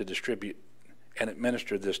can to distribute and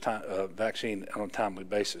administer this vaccine on a timely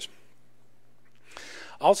basis.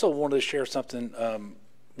 I also wanted to share something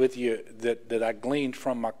with you that I gleaned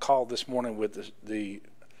from my call this morning with the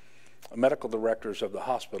medical directors of the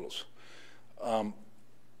hospitals.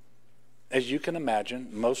 As you can imagine,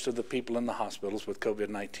 most of the people in the hospitals with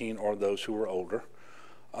COVID-19 are those who are older.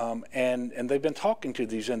 And they've been talking to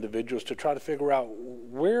these individuals to try to figure out,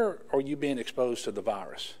 where are you being exposed to the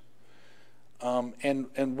virus?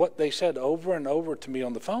 And what they said over and over to me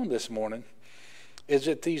on the phone this morning is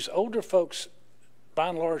that these older folks, by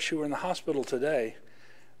and large, who are in the hospital today,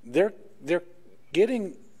 they're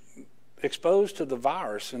getting exposed to the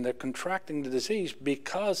virus and they're contracting the disease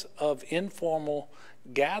because of informal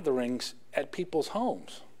gatherings at people's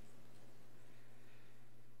homes.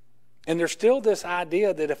 And there's still this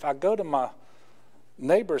idea that if I go to my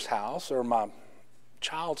neighbor's house or my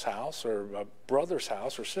child's house or my brother's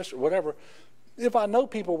house or sister, whatever, if I know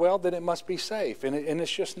people well, then it must be safe. And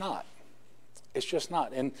it's just not. It's just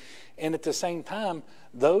not. And at the same time,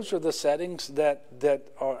 those are the settings that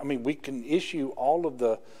are, I mean, we can issue all of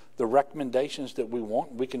the recommendations that we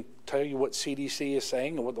want. We can tell you what CDC is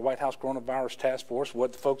saying and what the White House Coronavirus Task Force,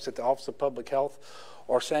 what the folks at the Office of Public Health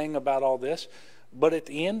are saying about all this. But at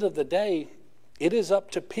the end of the day, it is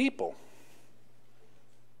up to people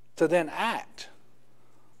to then act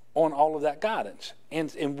on all of that guidance.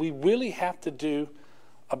 And we really have to do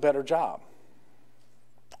a better job.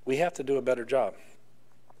 We have to do a better job.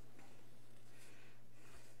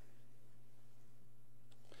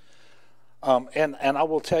 And I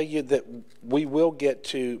will tell you that we will get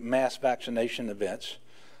to mass vaccination events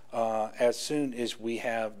as soon as we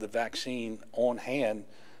have the vaccine on hand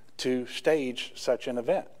to stage such an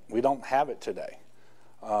event. We don't have it today.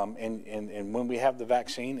 And when we have the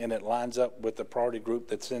vaccine and it lines up with the priority group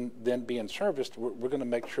that's then being serviced, we're going to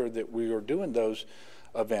make sure that we are doing those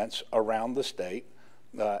events around the state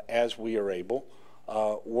as we are able,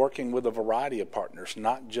 working with a variety of partners,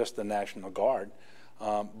 not just the National Guard.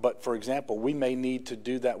 But for example, we may need to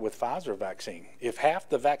do that with Pfizer vaccine. If half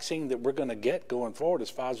the vaccine that we're going to get going forward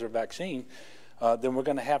is Pfizer vaccine, then we're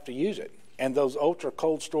going to have to use it. And those ultra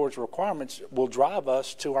cold storage requirements will drive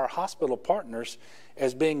us to our hospital partners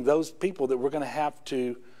as being those people that we're going to have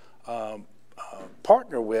to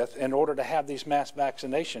partner with in order to have these mass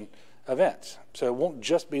vaccination events. So it won't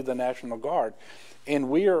just be the National Guard. And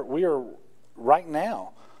we are right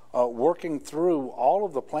now working through all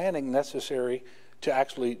of the planning necessary to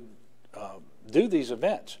actually do these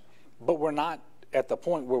events. But we're not at the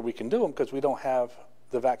point where we can do them because we don't have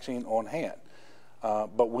the vaccine on hand.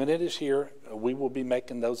 But when it is here, we will be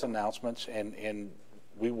making those announcements, and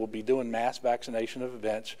we will be doing mass vaccination of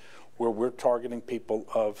events where we're targeting people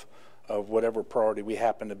of whatever priority we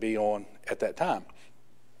happen to be on at that time.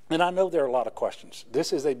 And I know there are a lot of questions.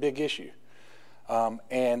 This is a big issue.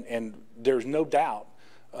 And there's no doubt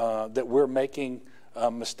that we're making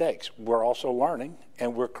mistakes. We're also learning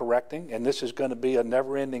and we're correcting, and this is going to be a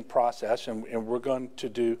never-ending process, and we're going to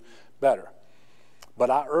do better. But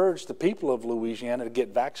I urge the people of Louisiana to get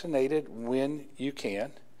vaccinated when you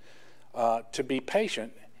can, to be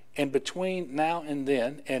patient, and between now and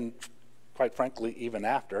then, and quite frankly, even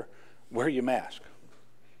after, wear your mask,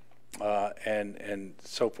 and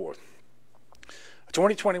so forth.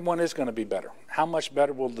 2021 is going to be better. How much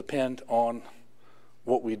better will depend on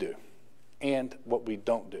what we do and what we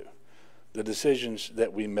don't do, the decisions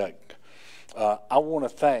that we make. I want to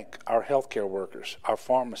thank our healthcare workers, our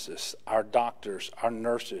pharmacists, our doctors, our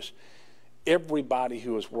nurses, everybody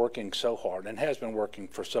who is working so hard and has been working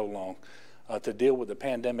for so long to deal with the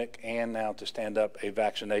pandemic and now to stand up a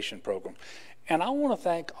vaccination program. And I want to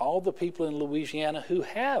thank all the people in Louisiana who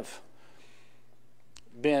have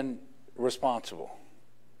been responsible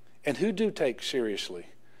and who do take seriously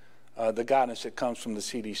the guidance that comes from the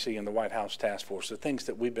CDC and the White House Task Force, the things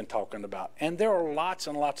that we've been talking about. And there are lots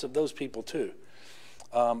and lots of those people too.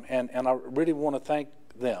 And I really want to thank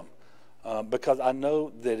them because I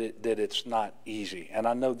know that it's not easy. And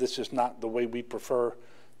I know this is not the way we prefer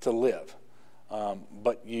to live.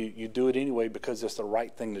 But you do it anyway because it's the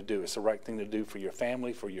right thing to do. It's the right thing to do for your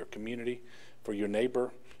family, for your community, for your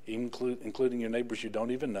neighbor, including your neighbors you don't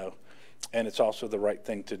even know. And it's also the right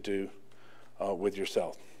thing to do with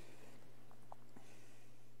yourself.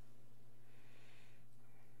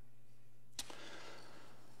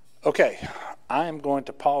 Okay, I am going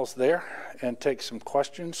to pause there and take some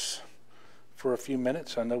questions for a few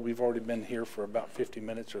minutes. I know we've already been here for about 50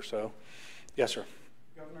 minutes or so. Yes, sir.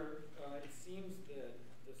 Governor, it seems that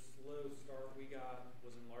the slow start we got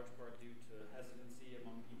was in large part due to hesitancy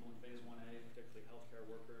among people in phase 1A, particularly healthcare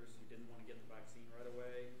workers who didn't want to get the vaccine right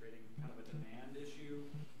away, creating kind of a demand issue.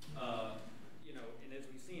 And as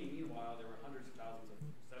we've seen, meanwhile, there were hundreds of thousands of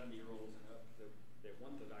 70-year-olds and up that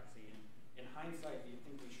want the vaccine. In hindsight, do you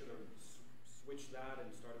think we should have switched that and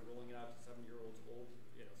started rolling it out to 7-year-olds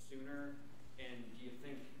sooner? And do you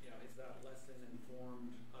think, is that lesson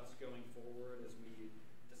informed us going forward as we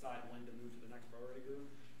decide when to move to the next priority group?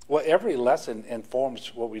 Well, every lesson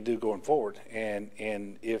informs what we do going forward. And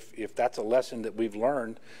if that's a lesson that we've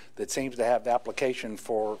learned that seems to have the application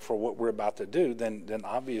for what we're about to do, then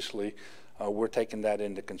obviously we're taking that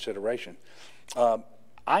into consideration.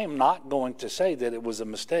 I am not going to say that it was a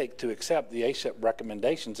mistake to accept the ACIP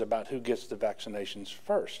recommendations about who gets the vaccinations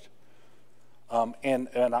first. And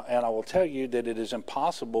I will tell you that it is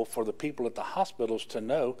impossible for the people at the hospitals to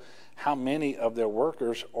know how many of their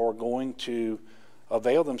workers are going to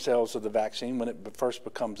avail themselves of the vaccine when it first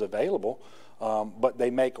becomes available. But they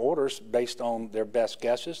make orders based on their best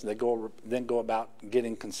guesses. They then go about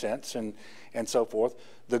getting consents and so forth.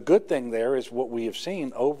 The good thing there is what we have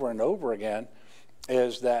seen over and over again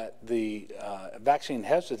is that the vaccine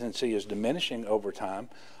hesitancy is diminishing over time.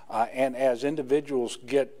 And as individuals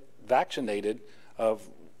get vaccinated, of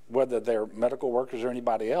whether they're medical workers or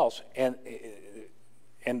anybody else, and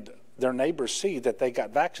their neighbors see that they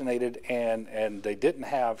got vaccinated and they didn't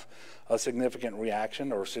have a significant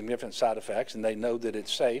reaction or significant side effects, and they know that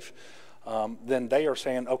it's safe, then they are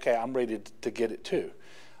saying, okay, I'm ready to get it too.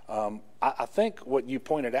 I think what you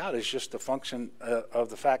pointed out is just a function of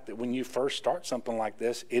the fact that when you first start something like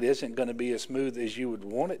this, it isn't going to be as smooth as you would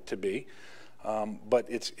want it to be, but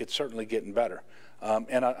it's certainly getting better.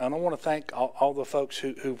 And I want to thank all the folks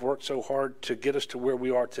who've worked so hard to get us to where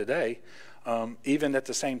we are today, even at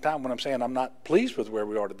the same time when I'm saying I'm not pleased with where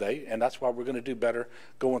we are today, and that's why we're going to do better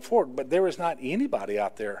going forward. But there is not anybody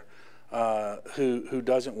out there who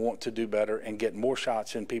doesn't want to do better and get more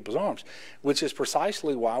shots in people's arms, which is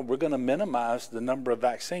precisely why we're going to minimize the number of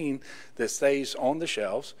vaccine that stays on the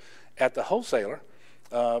shelves at the wholesaler,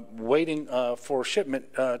 waiting for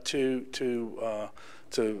shipment to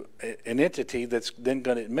an entity that's then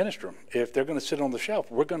going to administer them. If they're going to sit on the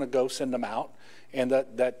shelf, we're going to go send them out, and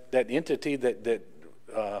that entity that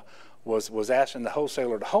was asking the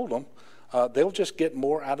wholesaler to hold them, they'll just get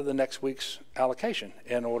more out of the next week's allocation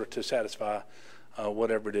in order to satisfy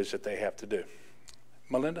whatever it is that they have to do.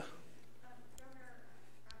 Melinda? Governor,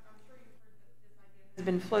 I'm sure has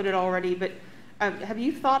been floated already, but have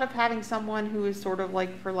you thought of having someone who is sort of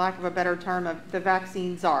like, for lack of a better term, the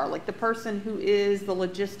vaccine czar, like the person who is the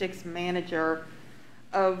logistics manager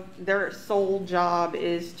of their sole job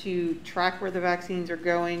is to track where the vaccines are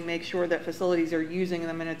going, make sure that facilities are using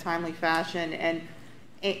them in a timely fashion,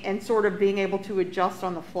 and sort of being able to adjust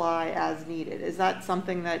on the fly as needed? Is that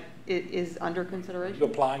something that is under consideration? You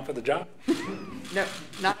applying for the job? No,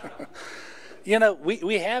 not. You know,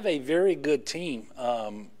 we have a very good team,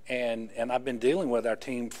 and I've been dealing with our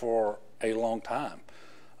team for a long time.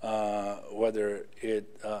 Whether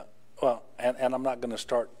it well, and I'm not going to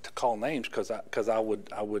start to call names because I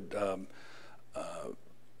would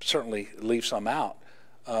certainly leave some out.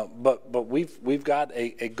 But we've got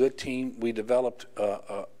a good team. We developed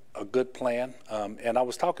a good plan, and I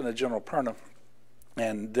was talking to General Perna,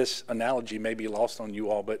 and this analogy may be lost on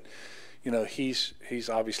you all, but you know, he's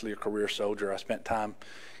obviously a career soldier. I spent time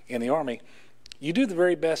in the Army. You do the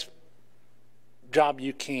very best job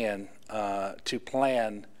you can to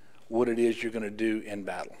plan what it is you're going to do in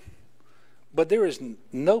battle. But there is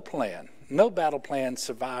no plan, no battle plan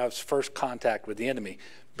survives first contact with the enemy,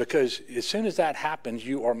 because as soon as that happens,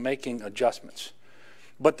 you are making adjustments.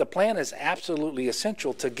 But the plan is absolutely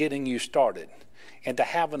essential to getting you started and to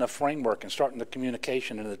having a framework and starting the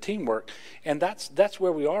communication and the teamwork. And that's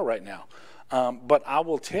where we are right now. But I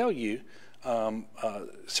will tell you,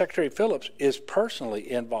 Secretary Phillips is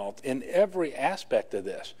personally involved in every aspect of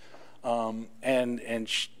this. And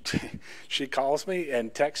she calls me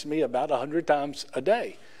and texts me about 100 times a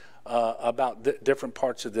day about different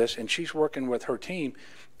parts of this, and she's working with her team.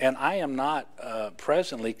 And I am not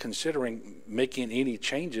presently considering making any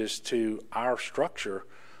changes to our structure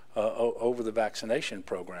over the vaccination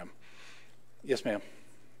program. Yes, ma'am.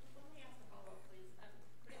 Let me ask a follow-up, please.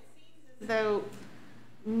 It seems as though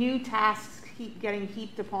new tasks keep getting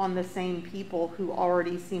heaped upon the same people who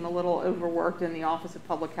already seem a little overworked in the Office of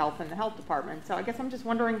Public Health and the Health Department. So I guess I'm just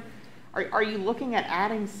wondering, are you looking at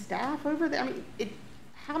adding staff over there? I mean,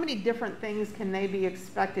 how many different things can they be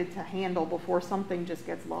expected to handle before something just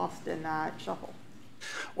gets lost in that shuffle?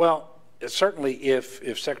 Well, certainly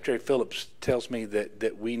if Secretary Phillips tells me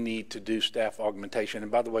that we need to do staff augmentation,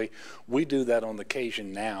 and by the way, we do that on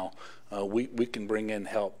occasion now. We can bring in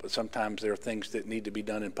help. Sometimes there are things that need to be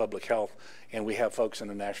done in public health, and we have folks in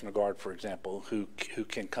the National Guard, for example, who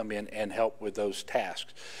can come in and help with those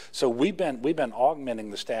tasks. So we've been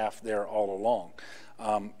augmenting the staff there all along.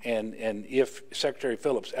 And if Secretary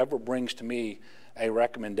Phillips ever brings to me a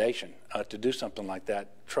recommendation to do something like that,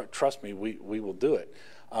 trust me, we will do it.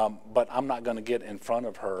 But I'm not going to get in front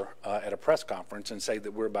of her at a press conference and say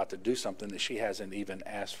that we're about to do something that she hasn't even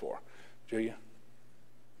asked for. Julia?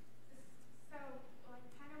 So,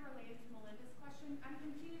 kind of related to Melinda's question, I'm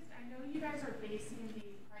confused. I know you guys are basing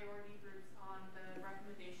these priority groups on the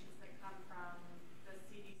recommendations that come from the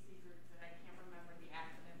CDC group that I can't remember the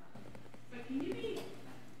acronym of. But can you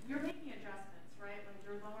you're making adjustments, right? Like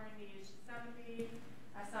you're lowering the age to 70.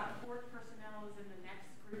 I saw port personnel is in the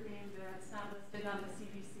next grouping that's not listed on the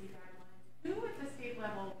CDC guidelines. Who at the state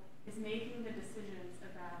level is making the decisions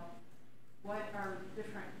about what are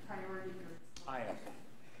different priority groups? I am.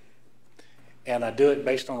 And I do it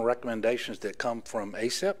based on recommendations that come from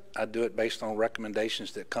ACIP. I do it based on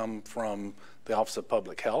recommendations that come from the Office of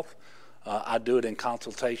Public Health. I do it in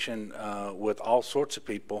consultation with all sorts of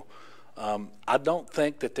people. I don't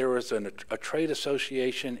think that there is a trade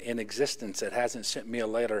association in existence that hasn't sent me a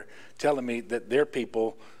letter telling me that their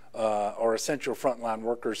people are essential frontline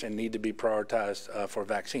workers and need to be prioritized for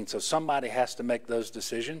vaccines. So somebody has to make those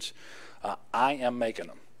decisions. I am making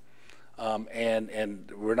them, and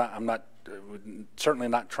I'm certainly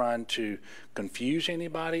not trying to confuse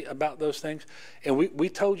anybody about those things. And we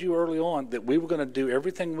told you early on that we were going to do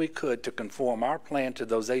everything we could to conform our plan to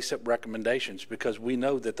those ACIP recommendations, because we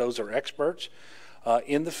know that those are experts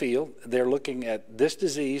in the field. They're looking at this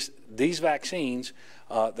disease, these vaccines,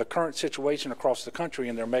 the current situation across the country,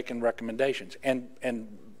 and they're making recommendations. And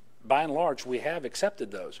by and large, we have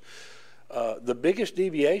accepted those. The biggest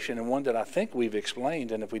deviation, and one that I think we've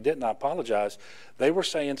explained, and if we didn't, I apologize, they were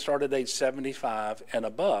saying start at age 75 and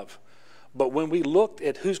above. But when we looked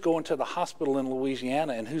at who's going to the hospital in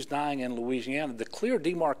Louisiana and who's dying in Louisiana, the clear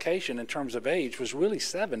demarcation in terms of age was really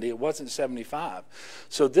 70. It wasn't 75.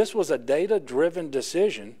 So this was a data-driven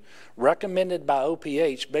decision recommended by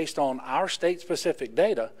OPH based on our state-specific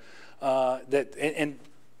data. And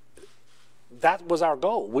that was our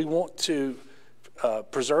goal. We want to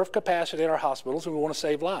preserve capacity at our hospitals, and we want to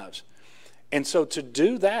save lives. And so to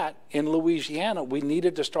do that in Louisiana, we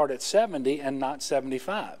needed to start at 70 and not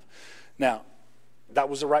 75. Now, that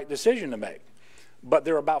was the right decision to make. But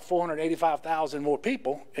there are about 485,000 more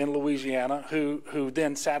people in Louisiana who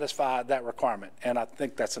then satisfy that requirement. And I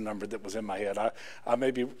think that's a number that was in my head. I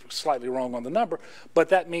may be slightly wrong on the number, but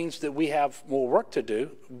that means that we have more work to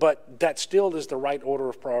do, but that still is the right order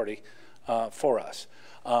of priority for us.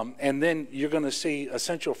 And then you're going to see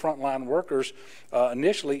essential frontline workers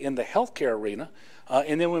initially in the healthcare arena.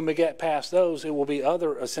 And then when we get past those, it will be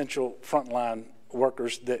other essential frontline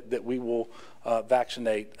workers that we will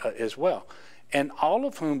vaccinate as well. And all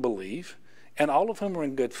of whom believe, and all of whom are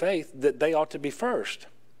in good faith, that they ought to be first.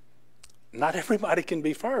 Not everybody can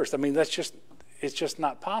be first. I mean, it's just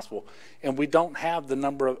not possible. And we don't have the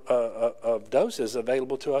number of doses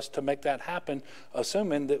available to us to make that happen,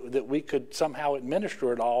 assuming that we could somehow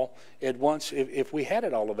administer it all at once if we had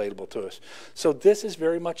it all available to us. So this is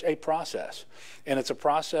very much a process. And it's a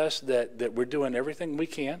process that we're doing everything we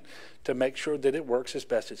can to make sure that it works as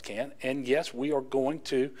best it can. And yes, we are going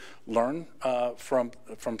to learn from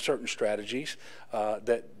certain strategies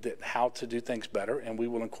that how to do things better, and we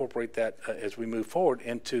will incorporate that as we move forward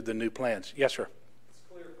into the new plans. Yes, sir. It's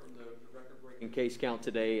clear from the record-breaking case count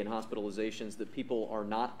today and hospitalizations that people are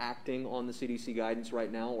not acting on the CDC guidance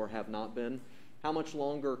right now or have not been. How much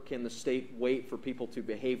longer can the state wait for people to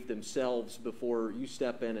behave themselves before you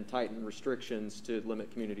step in and tighten restrictions to limit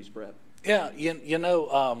community spread? Yeah, you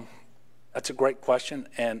know, that's a great question,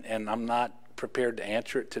 and I'm not prepared to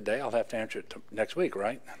answer it today. I'll have to answer it next week,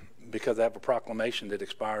 right? Because I have a proclamation that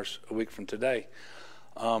expires a week from today.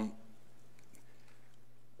 But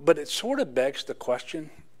it sort of begs the question,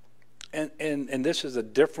 and this is a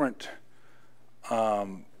different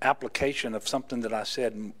application of something that I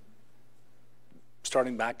said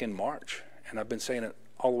starting back in March, and I've been saying it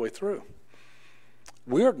all the way through.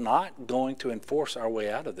 We're not going to enforce our way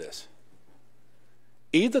out of this.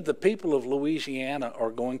 Either the people of Louisiana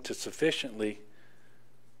are going to sufficiently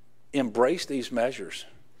embrace these measures,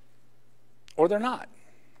 or they're not.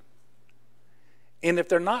 And if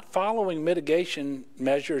they're not following mitigation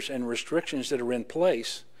measures and restrictions that are in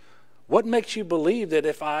place, what makes you believe that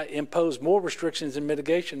if I impose more restrictions and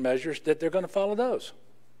mitigation measures that they're going to follow those?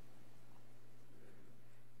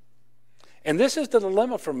 And this is the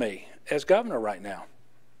dilemma for me as governor right now.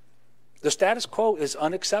 The status quo is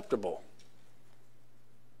unacceptable.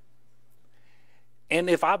 And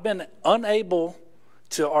if I've been unable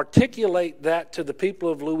to articulate that to the people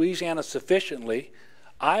of Louisiana sufficiently,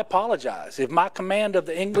 I apologize. If my command of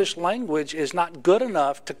the English language is not good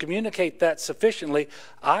enough to communicate that sufficiently,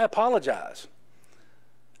 I apologize.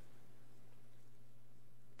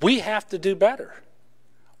 We have to do better.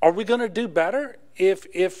 Are we going to do better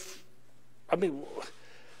I mean,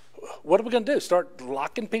 what are we going to do? Start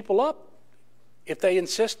locking people up if they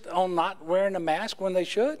insist on not wearing a mask when they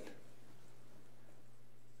should?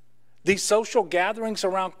 These social gatherings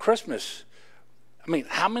around Christmas, I mean,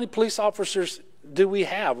 how many police officers do we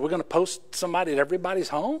have? We're going to post somebody at everybody's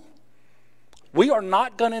home? We are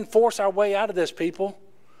not going to enforce our way out of this, people.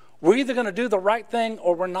 We're either going to do the right thing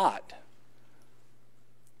or we're not.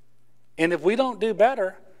 And if we don't do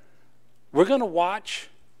better, we're going to watch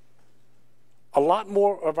a lot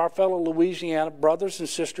more of our fellow Louisiana brothers and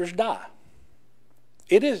sisters die.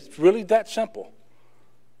 It is really that simple.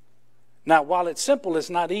 Now, while it's simple, it's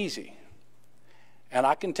not easy. And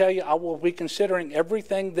I can tell you, I will be considering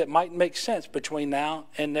everything that might make sense between now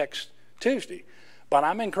and next Tuesday. But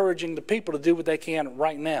I'm encouraging the people to do what they can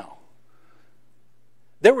right now.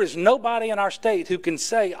 There is nobody in our state who can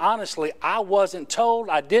say, honestly, I wasn't told,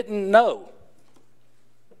 I didn't know.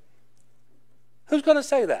 Who's going to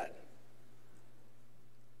say that?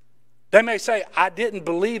 They may say, I didn't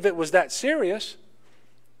believe it was that serious.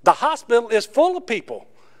 The hospital is full of people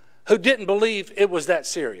who didn't believe it was that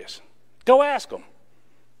serious. Go ask them.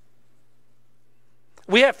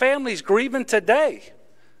 We have families grieving today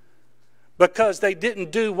because they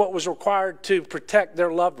didn't do what was required to protect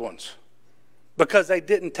their loved ones, because they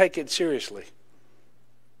didn't take it seriously.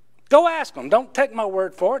 Go ask them. Don't take my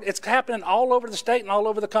word for it. It's happening all over the state and all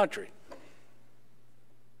over the country.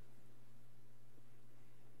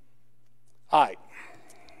 All right,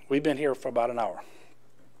 we've been here for about an hour.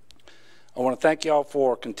 I want to thank you all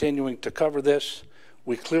for continuing to cover this.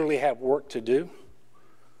 We clearly have work to do.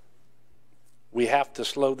 We have to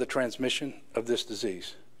slow the transmission of this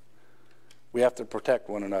disease. We have to protect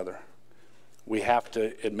one another. We have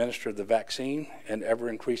to administer the vaccine in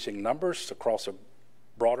ever-increasing numbers across a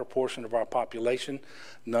broader portion of our population.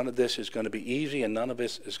 None of this is going to be easy, and none of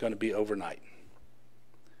this is going to be overnight.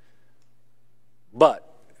 But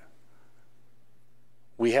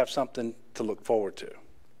we have something to look forward to,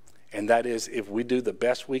 and that is if we do the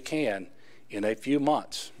best we can in a few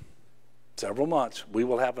months, several months, we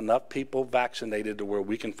will have enough people vaccinated to where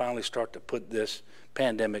we can finally start to put this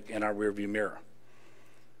pandemic in our rearview mirror.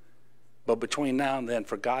 But between now and then,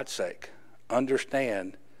 for God's sake,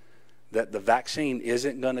 understand that the vaccine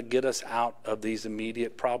isn't going to get us out of these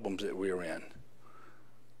immediate problems that we're in.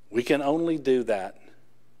 We can only do that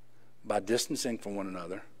by distancing from one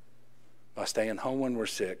another, by staying home when we're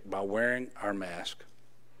sick, by wearing our mask,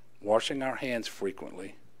 washing our hands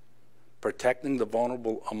frequently, protecting the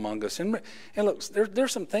vulnerable among us. And look,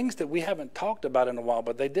 there's some things that we haven't talked about in a while,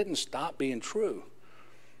 but they didn't stop being true.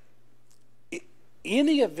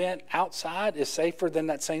 Any event outside is safer than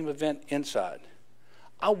that same event inside.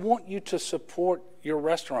 I want you to support your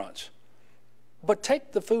restaurants, but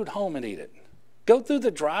take the food home and eat it. Go through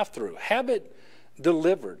the drive-thru, have it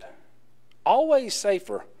delivered. Always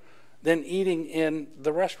safer than eating in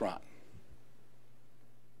the restaurant.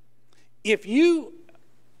 If you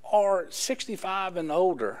are 65 and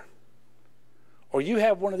older, or you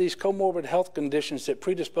have one of these comorbid health conditions that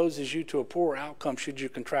predisposes you to a poor outcome should you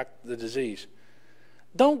contract the disease,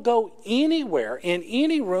 don't go anywhere in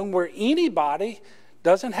any room where anybody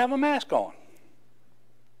doesn't have a mask on.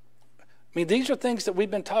 I mean, these are things that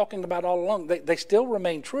we've been talking about all along. They still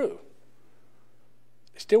remain true.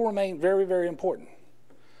 They still remain very, very important.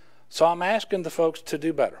 So I'm asking the folks to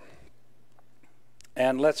do better.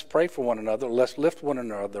 And let's pray for one another. Let's lift one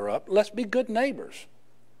another up. Let's be good neighbors.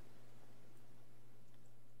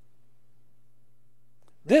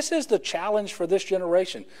 This is the challenge for this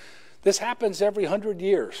generation. This happens every 100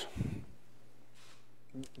 years.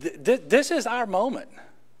 This is our moment.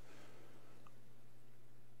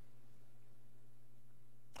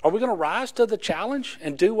 Are we going to rise to the challenge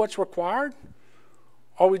and do what's required?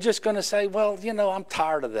 Or are we just going to say, well, you know, I'm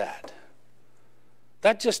tired of that.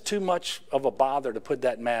 That's just too much of a bother to put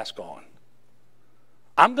that mask on.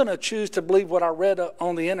 I'm going to choose to believe what I read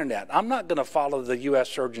on the internet. I'm not going to follow the U.S.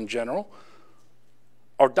 Surgeon General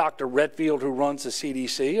or Dr. Redfield, who runs the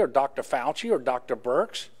CDC, or Dr. Fauci or Dr.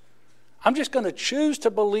 Birx. I'm just going to choose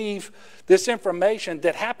to believe this information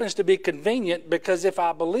that happens to be convenient, because if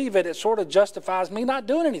I believe it, it sort of justifies me not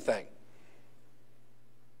doing anything.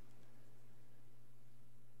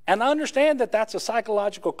 And I understand that that's a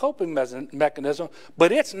psychological coping mechanism,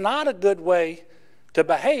 but it's not a good way to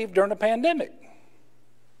behave during a pandemic.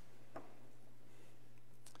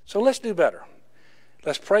 So let's do better.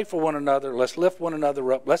 Let's pray for one another. Let's lift one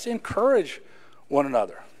another up. Let's encourage one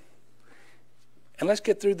another. And let's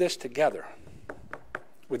get through this together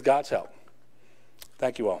with God's help.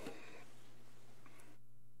 Thank you all.